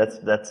you, that's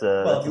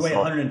if you weigh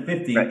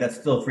 150, right, that's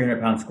still a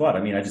 300-pound squat. I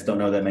mean, I just don't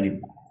know that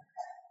many.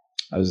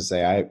 I was to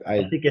say, I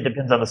think it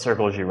depends on the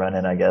circles you run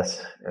in, I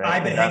guess. Right?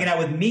 I've been hanging out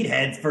with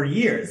meatheads for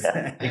years.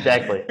 Yeah,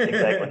 exactly.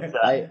 So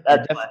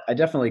I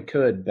definitely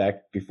could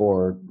back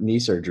before knee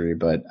surgery,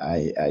 but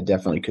I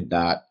definitely could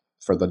not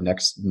for the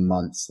next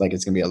months. Like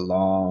it's going to be a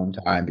long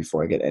time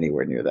before I get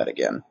anywhere near that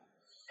again.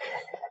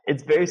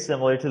 It's very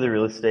similar to the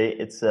real estate.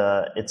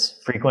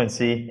 It's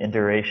frequency and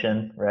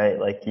duration, right?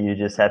 Like you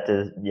just have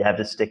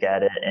to stick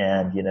at it,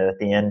 and at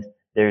the end,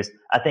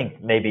 I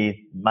think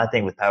maybe my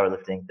thing with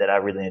powerlifting that I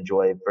really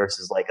enjoy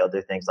versus like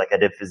other things, like I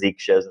did physique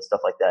shows and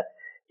stuff like that.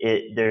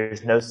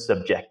 There's no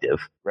subjective,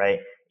 right?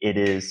 It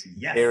is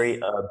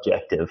very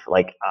objective.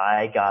 Like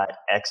I got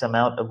X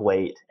amount of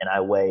weight and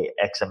I weigh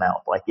X amount.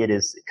 Like it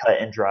is cut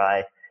and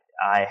dry.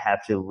 I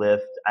have to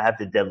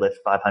deadlift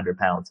 500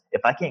 pounds.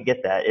 If I can't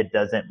get that, it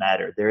doesn't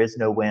matter. There is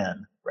no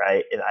win,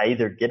 right? I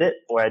either get it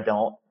or I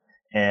don't.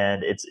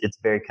 And it's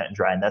very cut and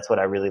dry. And that's what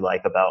I really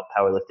like about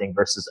powerlifting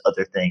versus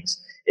other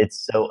things.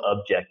 It's so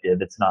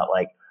objective. It's not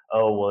like,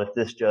 oh, well, if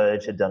this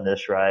judge had done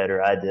this right,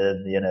 or I did,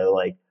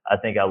 like, I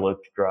think I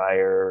looked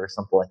drier or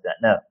something like that.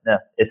 No,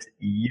 it's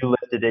you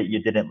lifted it,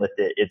 you didn't lift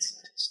it.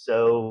 It's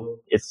so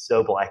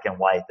black and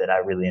white that I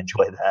really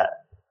enjoy that.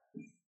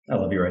 I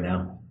love you right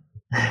now.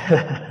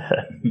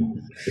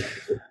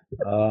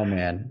 Oh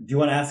man, do you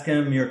want to ask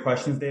him your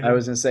questions, David? I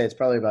was gonna say it's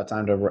probably about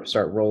time to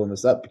start rolling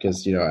this up,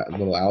 because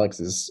little Alex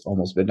is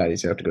almost midnight.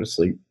 He's gonna have to go to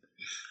sleep,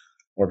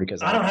 or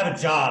because I don't have a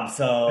job,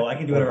 so I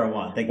can do whatever I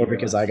want. Thank you. Or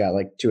because I got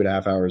like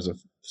 2.5 hours of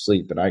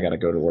sleep and I got to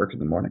go to work in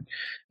the morning.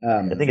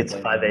 I think it's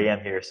 5 a.m.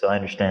 here, so I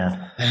understand.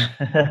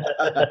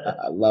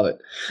 I love it.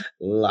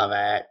 All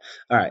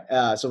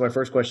right. So my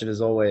first question is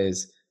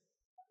always,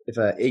 if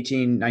a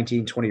 18,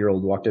 19,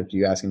 20-year-old walked up to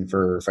you asking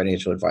for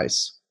financial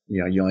advice,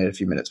 you only had a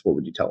few minutes, what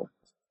would you tell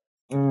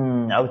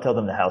them? I would tell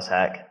them the house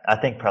hack. I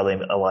think probably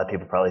a lot of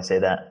people probably say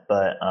that,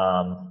 but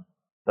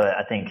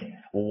I think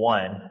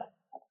one,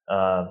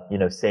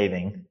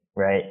 saving,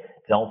 right?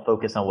 Don't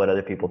focus on what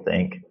other people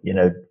think.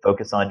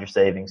 Focus on your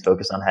savings.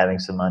 Focus on having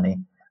some money.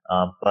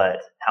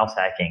 But house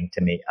hacking,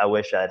 to me, I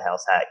wish I had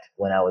house hacked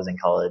when I was in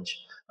college.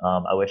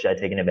 I wish I had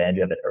taken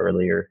advantage of it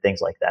earlier.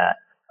 Things like that.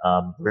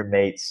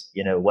 Roommates,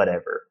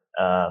 whatever.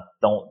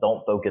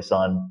 don't focus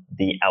on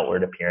the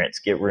outward appearance.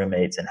 Get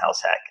roommates and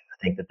house hack. I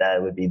think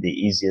that would be the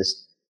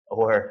easiest.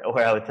 Or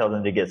I would tell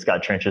them to get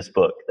Scott Trench's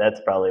book. That's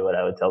probably what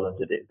I would tell them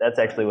to do. That's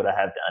actually what I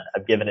have done.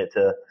 I've given it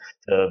to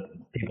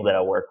people that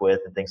I work with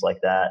and things like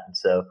that. And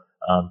so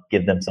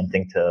give them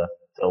something to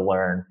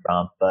learn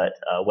from. But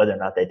whether or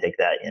not they take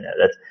that,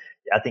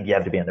 I think you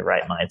have to be in the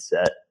right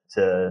mindset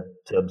to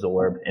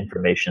absorb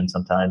information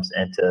sometimes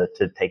and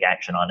to take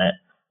action on it.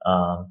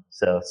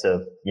 So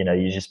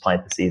you just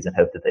plant the seeds and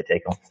hope that they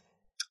take them.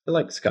 I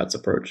like Scott's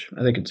approach.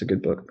 I think it's a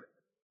good book.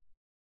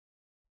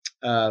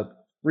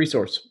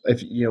 Resource.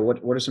 If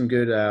what are some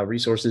good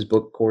resources,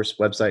 book, course,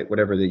 website,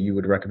 whatever that you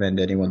would recommend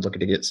to anyone looking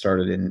to get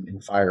started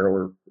in fire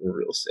or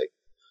real estate?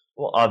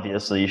 Well,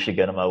 obviously you should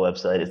go to my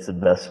website. It's the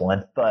best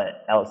one.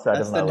 But outside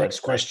That's of my the next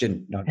website,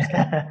 question. No,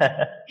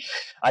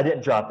 I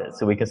didn't drop it,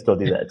 so we can still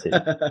do that too.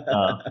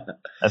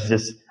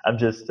 I'm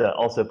just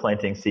also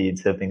planting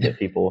seeds, hoping that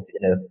people,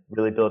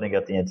 really building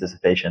up the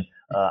anticipation.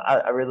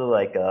 I really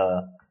like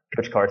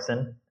Coach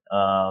Carson.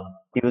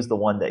 He was the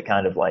one that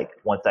kind of like,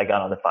 once I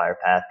got on the fire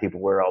path, people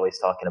were always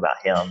talking about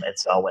him. And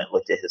so I went and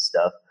looked at his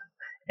stuff.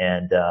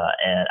 And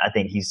I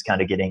think he's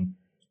kind of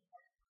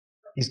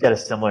he's got a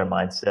similar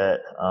mindset.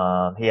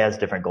 He has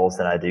different goals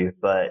than I do,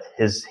 but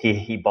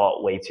he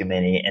bought way too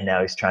many and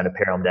now he's trying to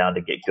pare them down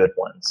to get good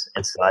ones.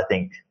 And so I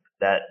think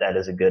that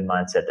is a good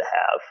mindset to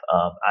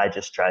have. I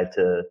just tried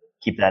to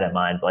keep that in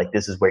mind. Like,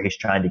 this is where he's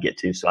trying to get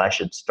to. So I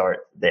should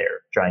start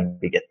there, trying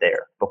to get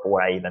there before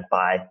I even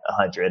buy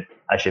 100.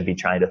 I should be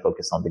trying to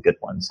focus on the good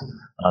ones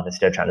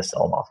instead of trying to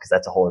sell them off, because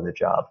that's a whole other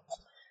job.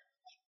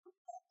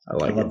 I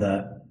love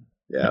that.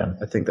 Yeah,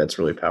 I think that's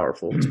really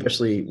powerful,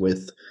 especially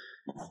with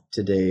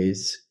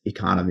today's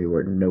economy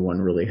where no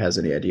one really has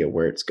any idea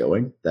where it's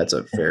going. That's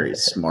a very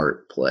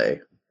smart play.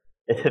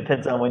 It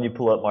depends on when you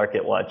pull up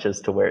Market Watch as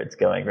to where it's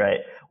going, right?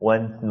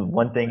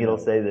 One thing it'll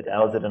say that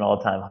Dow's at an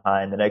all-time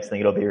high, and the next thing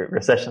it'll be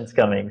recession's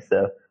coming.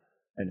 So,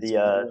 and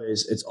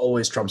it's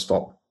always Trump's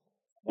fault.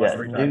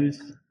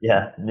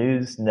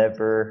 News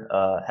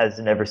never has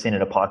never seen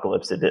an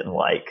apocalypse it didn't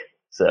like.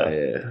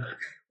 So,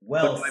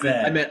 well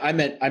said. I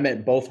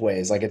meant both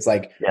ways. Like, it's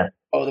like,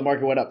 oh, the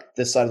market went up.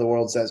 This side of the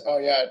world says, oh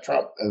yeah,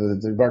 Trump.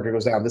 The market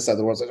goes down. This side of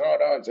the world says, oh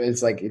no.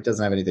 It's like, it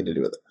doesn't have anything to do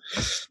with it.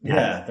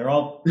 Yeah,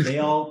 they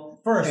all.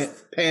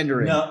 First,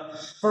 pandering. No,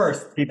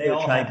 first, people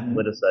are trying to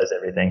politicize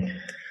everything.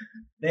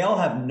 They all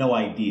have no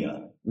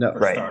idea. No,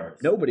 right. Starters.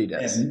 Nobody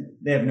does.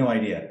 They have no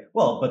idea.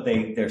 Well, but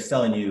they're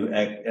selling you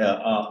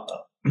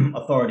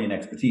authority and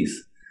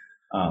expertise.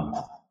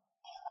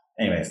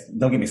 Anyways,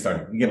 don't get me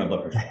started. You get my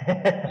book.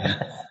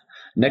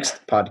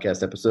 Next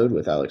podcast episode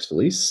with Alex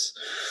Felice,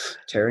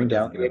 tearing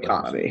down the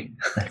economy.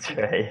 That's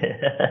right.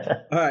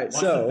 All right,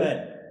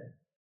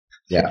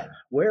 yeah.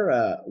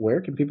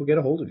 Where can people get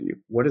a hold of you?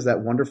 What is that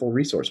wonderful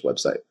resource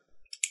website?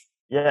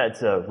 Yeah,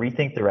 it's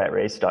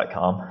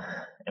rethinktheratrace.com,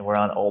 and we're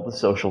on all the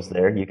socials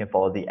there. You can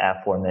follow the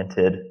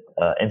aforementioned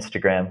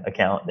Instagram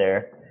account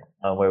there,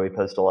 where we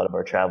post a lot of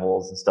our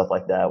travels and stuff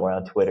like that. We're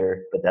on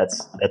Twitter, but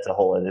that's a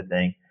whole other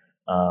thing.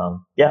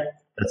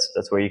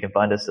 That's where you can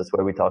find us. That's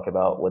where we talk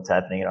about what's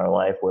happening in our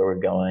life, where we're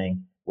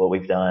going, what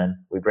we've done.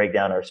 We break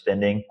down our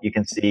spending. You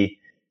can see,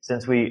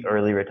 since we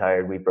early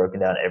retired, we've broken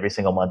down every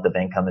single month of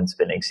income and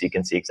spending, so you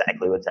can see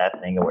exactly what's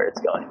happening and where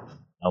it's going,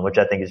 which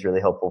I think is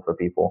really helpful for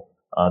people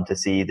to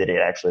see that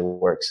it actually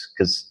works.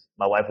 Because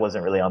my wife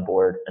wasn't really on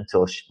board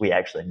until we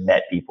actually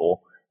met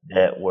people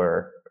that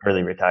were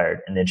early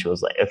retired, and then she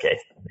was like, "Okay,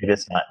 maybe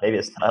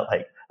it's not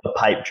like a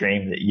pipe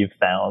dream that you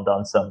found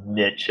on some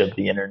niche of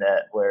the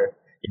internet where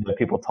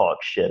people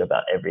talk shit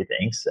about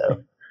everything."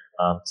 So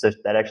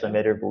that actually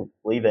made her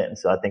believe it, and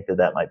so I think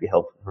that might be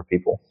helpful for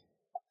people.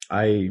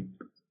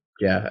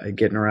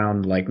 Getting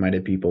around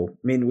like-minded people.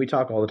 I mean, we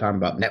talk all the time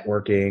about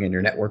networking and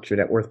your network's your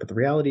net worth, but the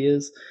reality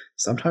is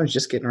sometimes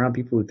just getting around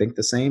people who think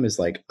the same is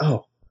like,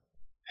 oh,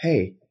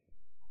 hey,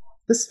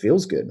 this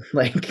feels good.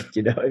 Like,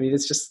 I mean,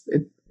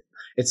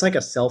 it's like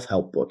a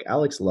self-help book.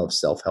 Alex loves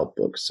self-help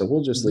books, so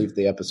we'll just leave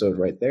the episode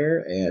right there.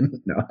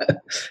 And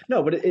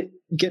but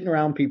getting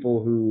around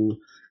people who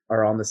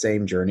are on the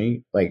same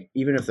journey, like,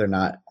 even if they're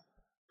not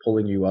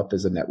pulling you up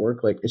as a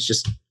network, like, it's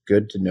just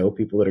good to know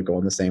people that are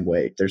going the same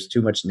way. There's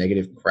too much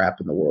negative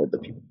crap in the world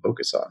that people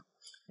focus on.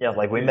 Yeah,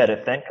 like we met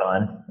at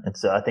FinCon, and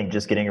so I think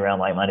just getting around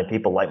like-minded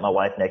people, like my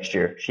wife next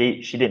year,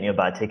 she didn't even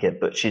buy a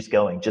ticket, but she's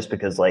going just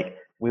because, like,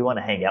 we want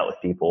to hang out with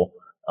people.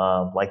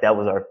 Like, that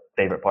was our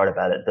favorite part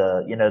about it.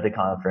 The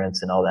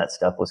conference and all that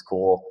stuff was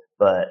cool,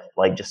 but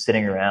like just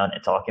sitting around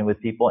and talking with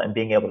people and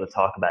being able to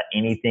talk about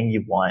anything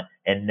you want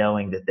and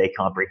knowing that they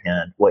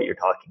comprehend what you're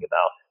talking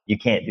about. You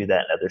can't do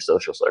that in other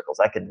social circles.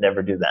 I could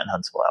never do that in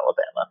Huntsville,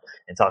 Alabama,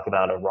 and talk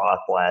about a Roth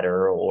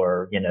ladder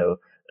or, the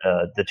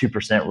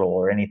 2% rule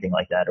or anything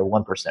like that, or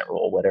 1%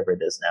 rule, whatever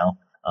it is now.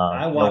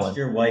 I watched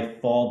your wife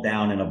fall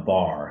down in a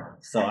bar,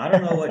 so I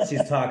don't know what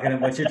you're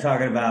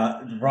talking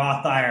about.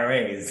 Roth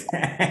IRAs.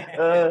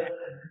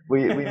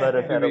 We might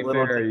have had a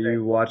little.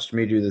 You watched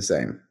me do the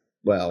same.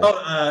 Well,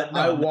 No,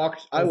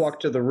 I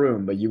walked to the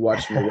room, but you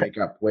watched me wake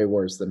up way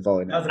worse than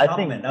falling that down.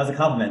 was a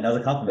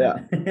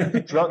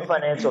compliment. Drunk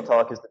financial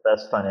talk is the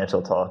best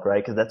financial talk,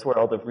 right? Because that's where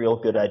all the real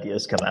good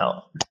ideas come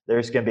out.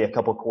 There's going to be a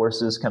couple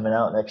courses coming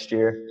out next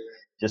year.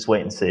 Just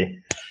wait and see.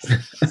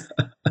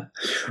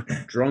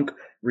 Drunk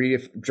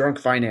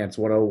Finance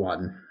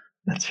 101.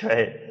 That's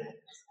right.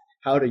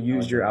 How to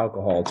use your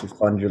alcohol to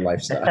fund your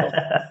lifestyle.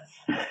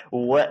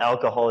 What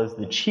alcohol is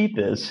the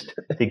cheapest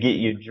to get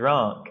you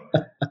drunk,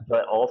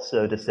 but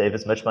also to save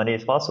as much money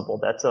as possible?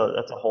 That's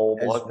a whole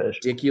blog As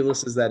post.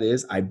 ridiculous as that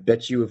is, I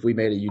bet you if we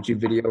made a YouTube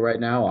video right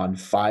now on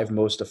 5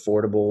 most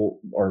affordable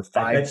or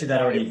 5 I bet you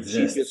that already cheapest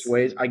exists.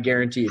 ways, I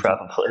guarantee if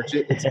Probably. you search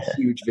it, it's a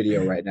huge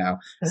video right now.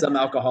 Some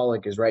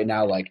alcoholic is right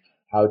now like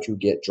how to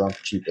get drunk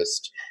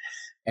cheapest,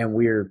 and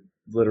we're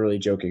literally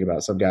joking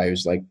about some guy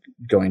who's like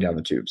going down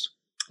the tubes.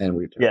 And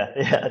we Yeah,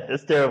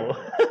 it's terrible.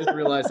 just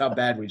realized how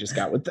bad we just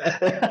got with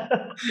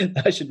that.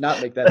 I should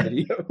not make that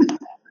video.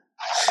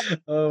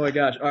 Oh my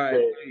gosh. All right.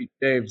 Hey,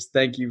 James,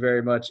 thank you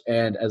very much.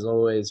 And as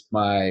always,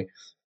 my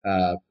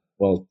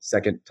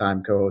second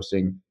time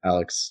co-hosting,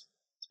 Alex.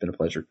 It's been a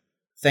pleasure.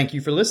 Thank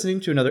you for listening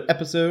to another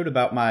episode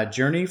about my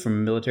journey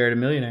from military to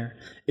millionaire.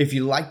 If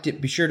you liked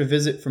it, be sure to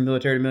visit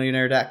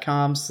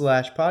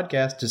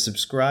FromMilitaryToMillionaire.com/podcast to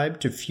subscribe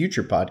to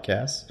future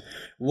podcasts.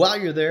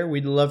 While you're there,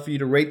 we'd love for you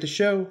to rate the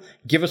show,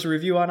 give us a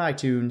review on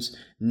iTunes.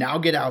 Now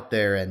get out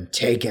there and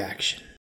take action.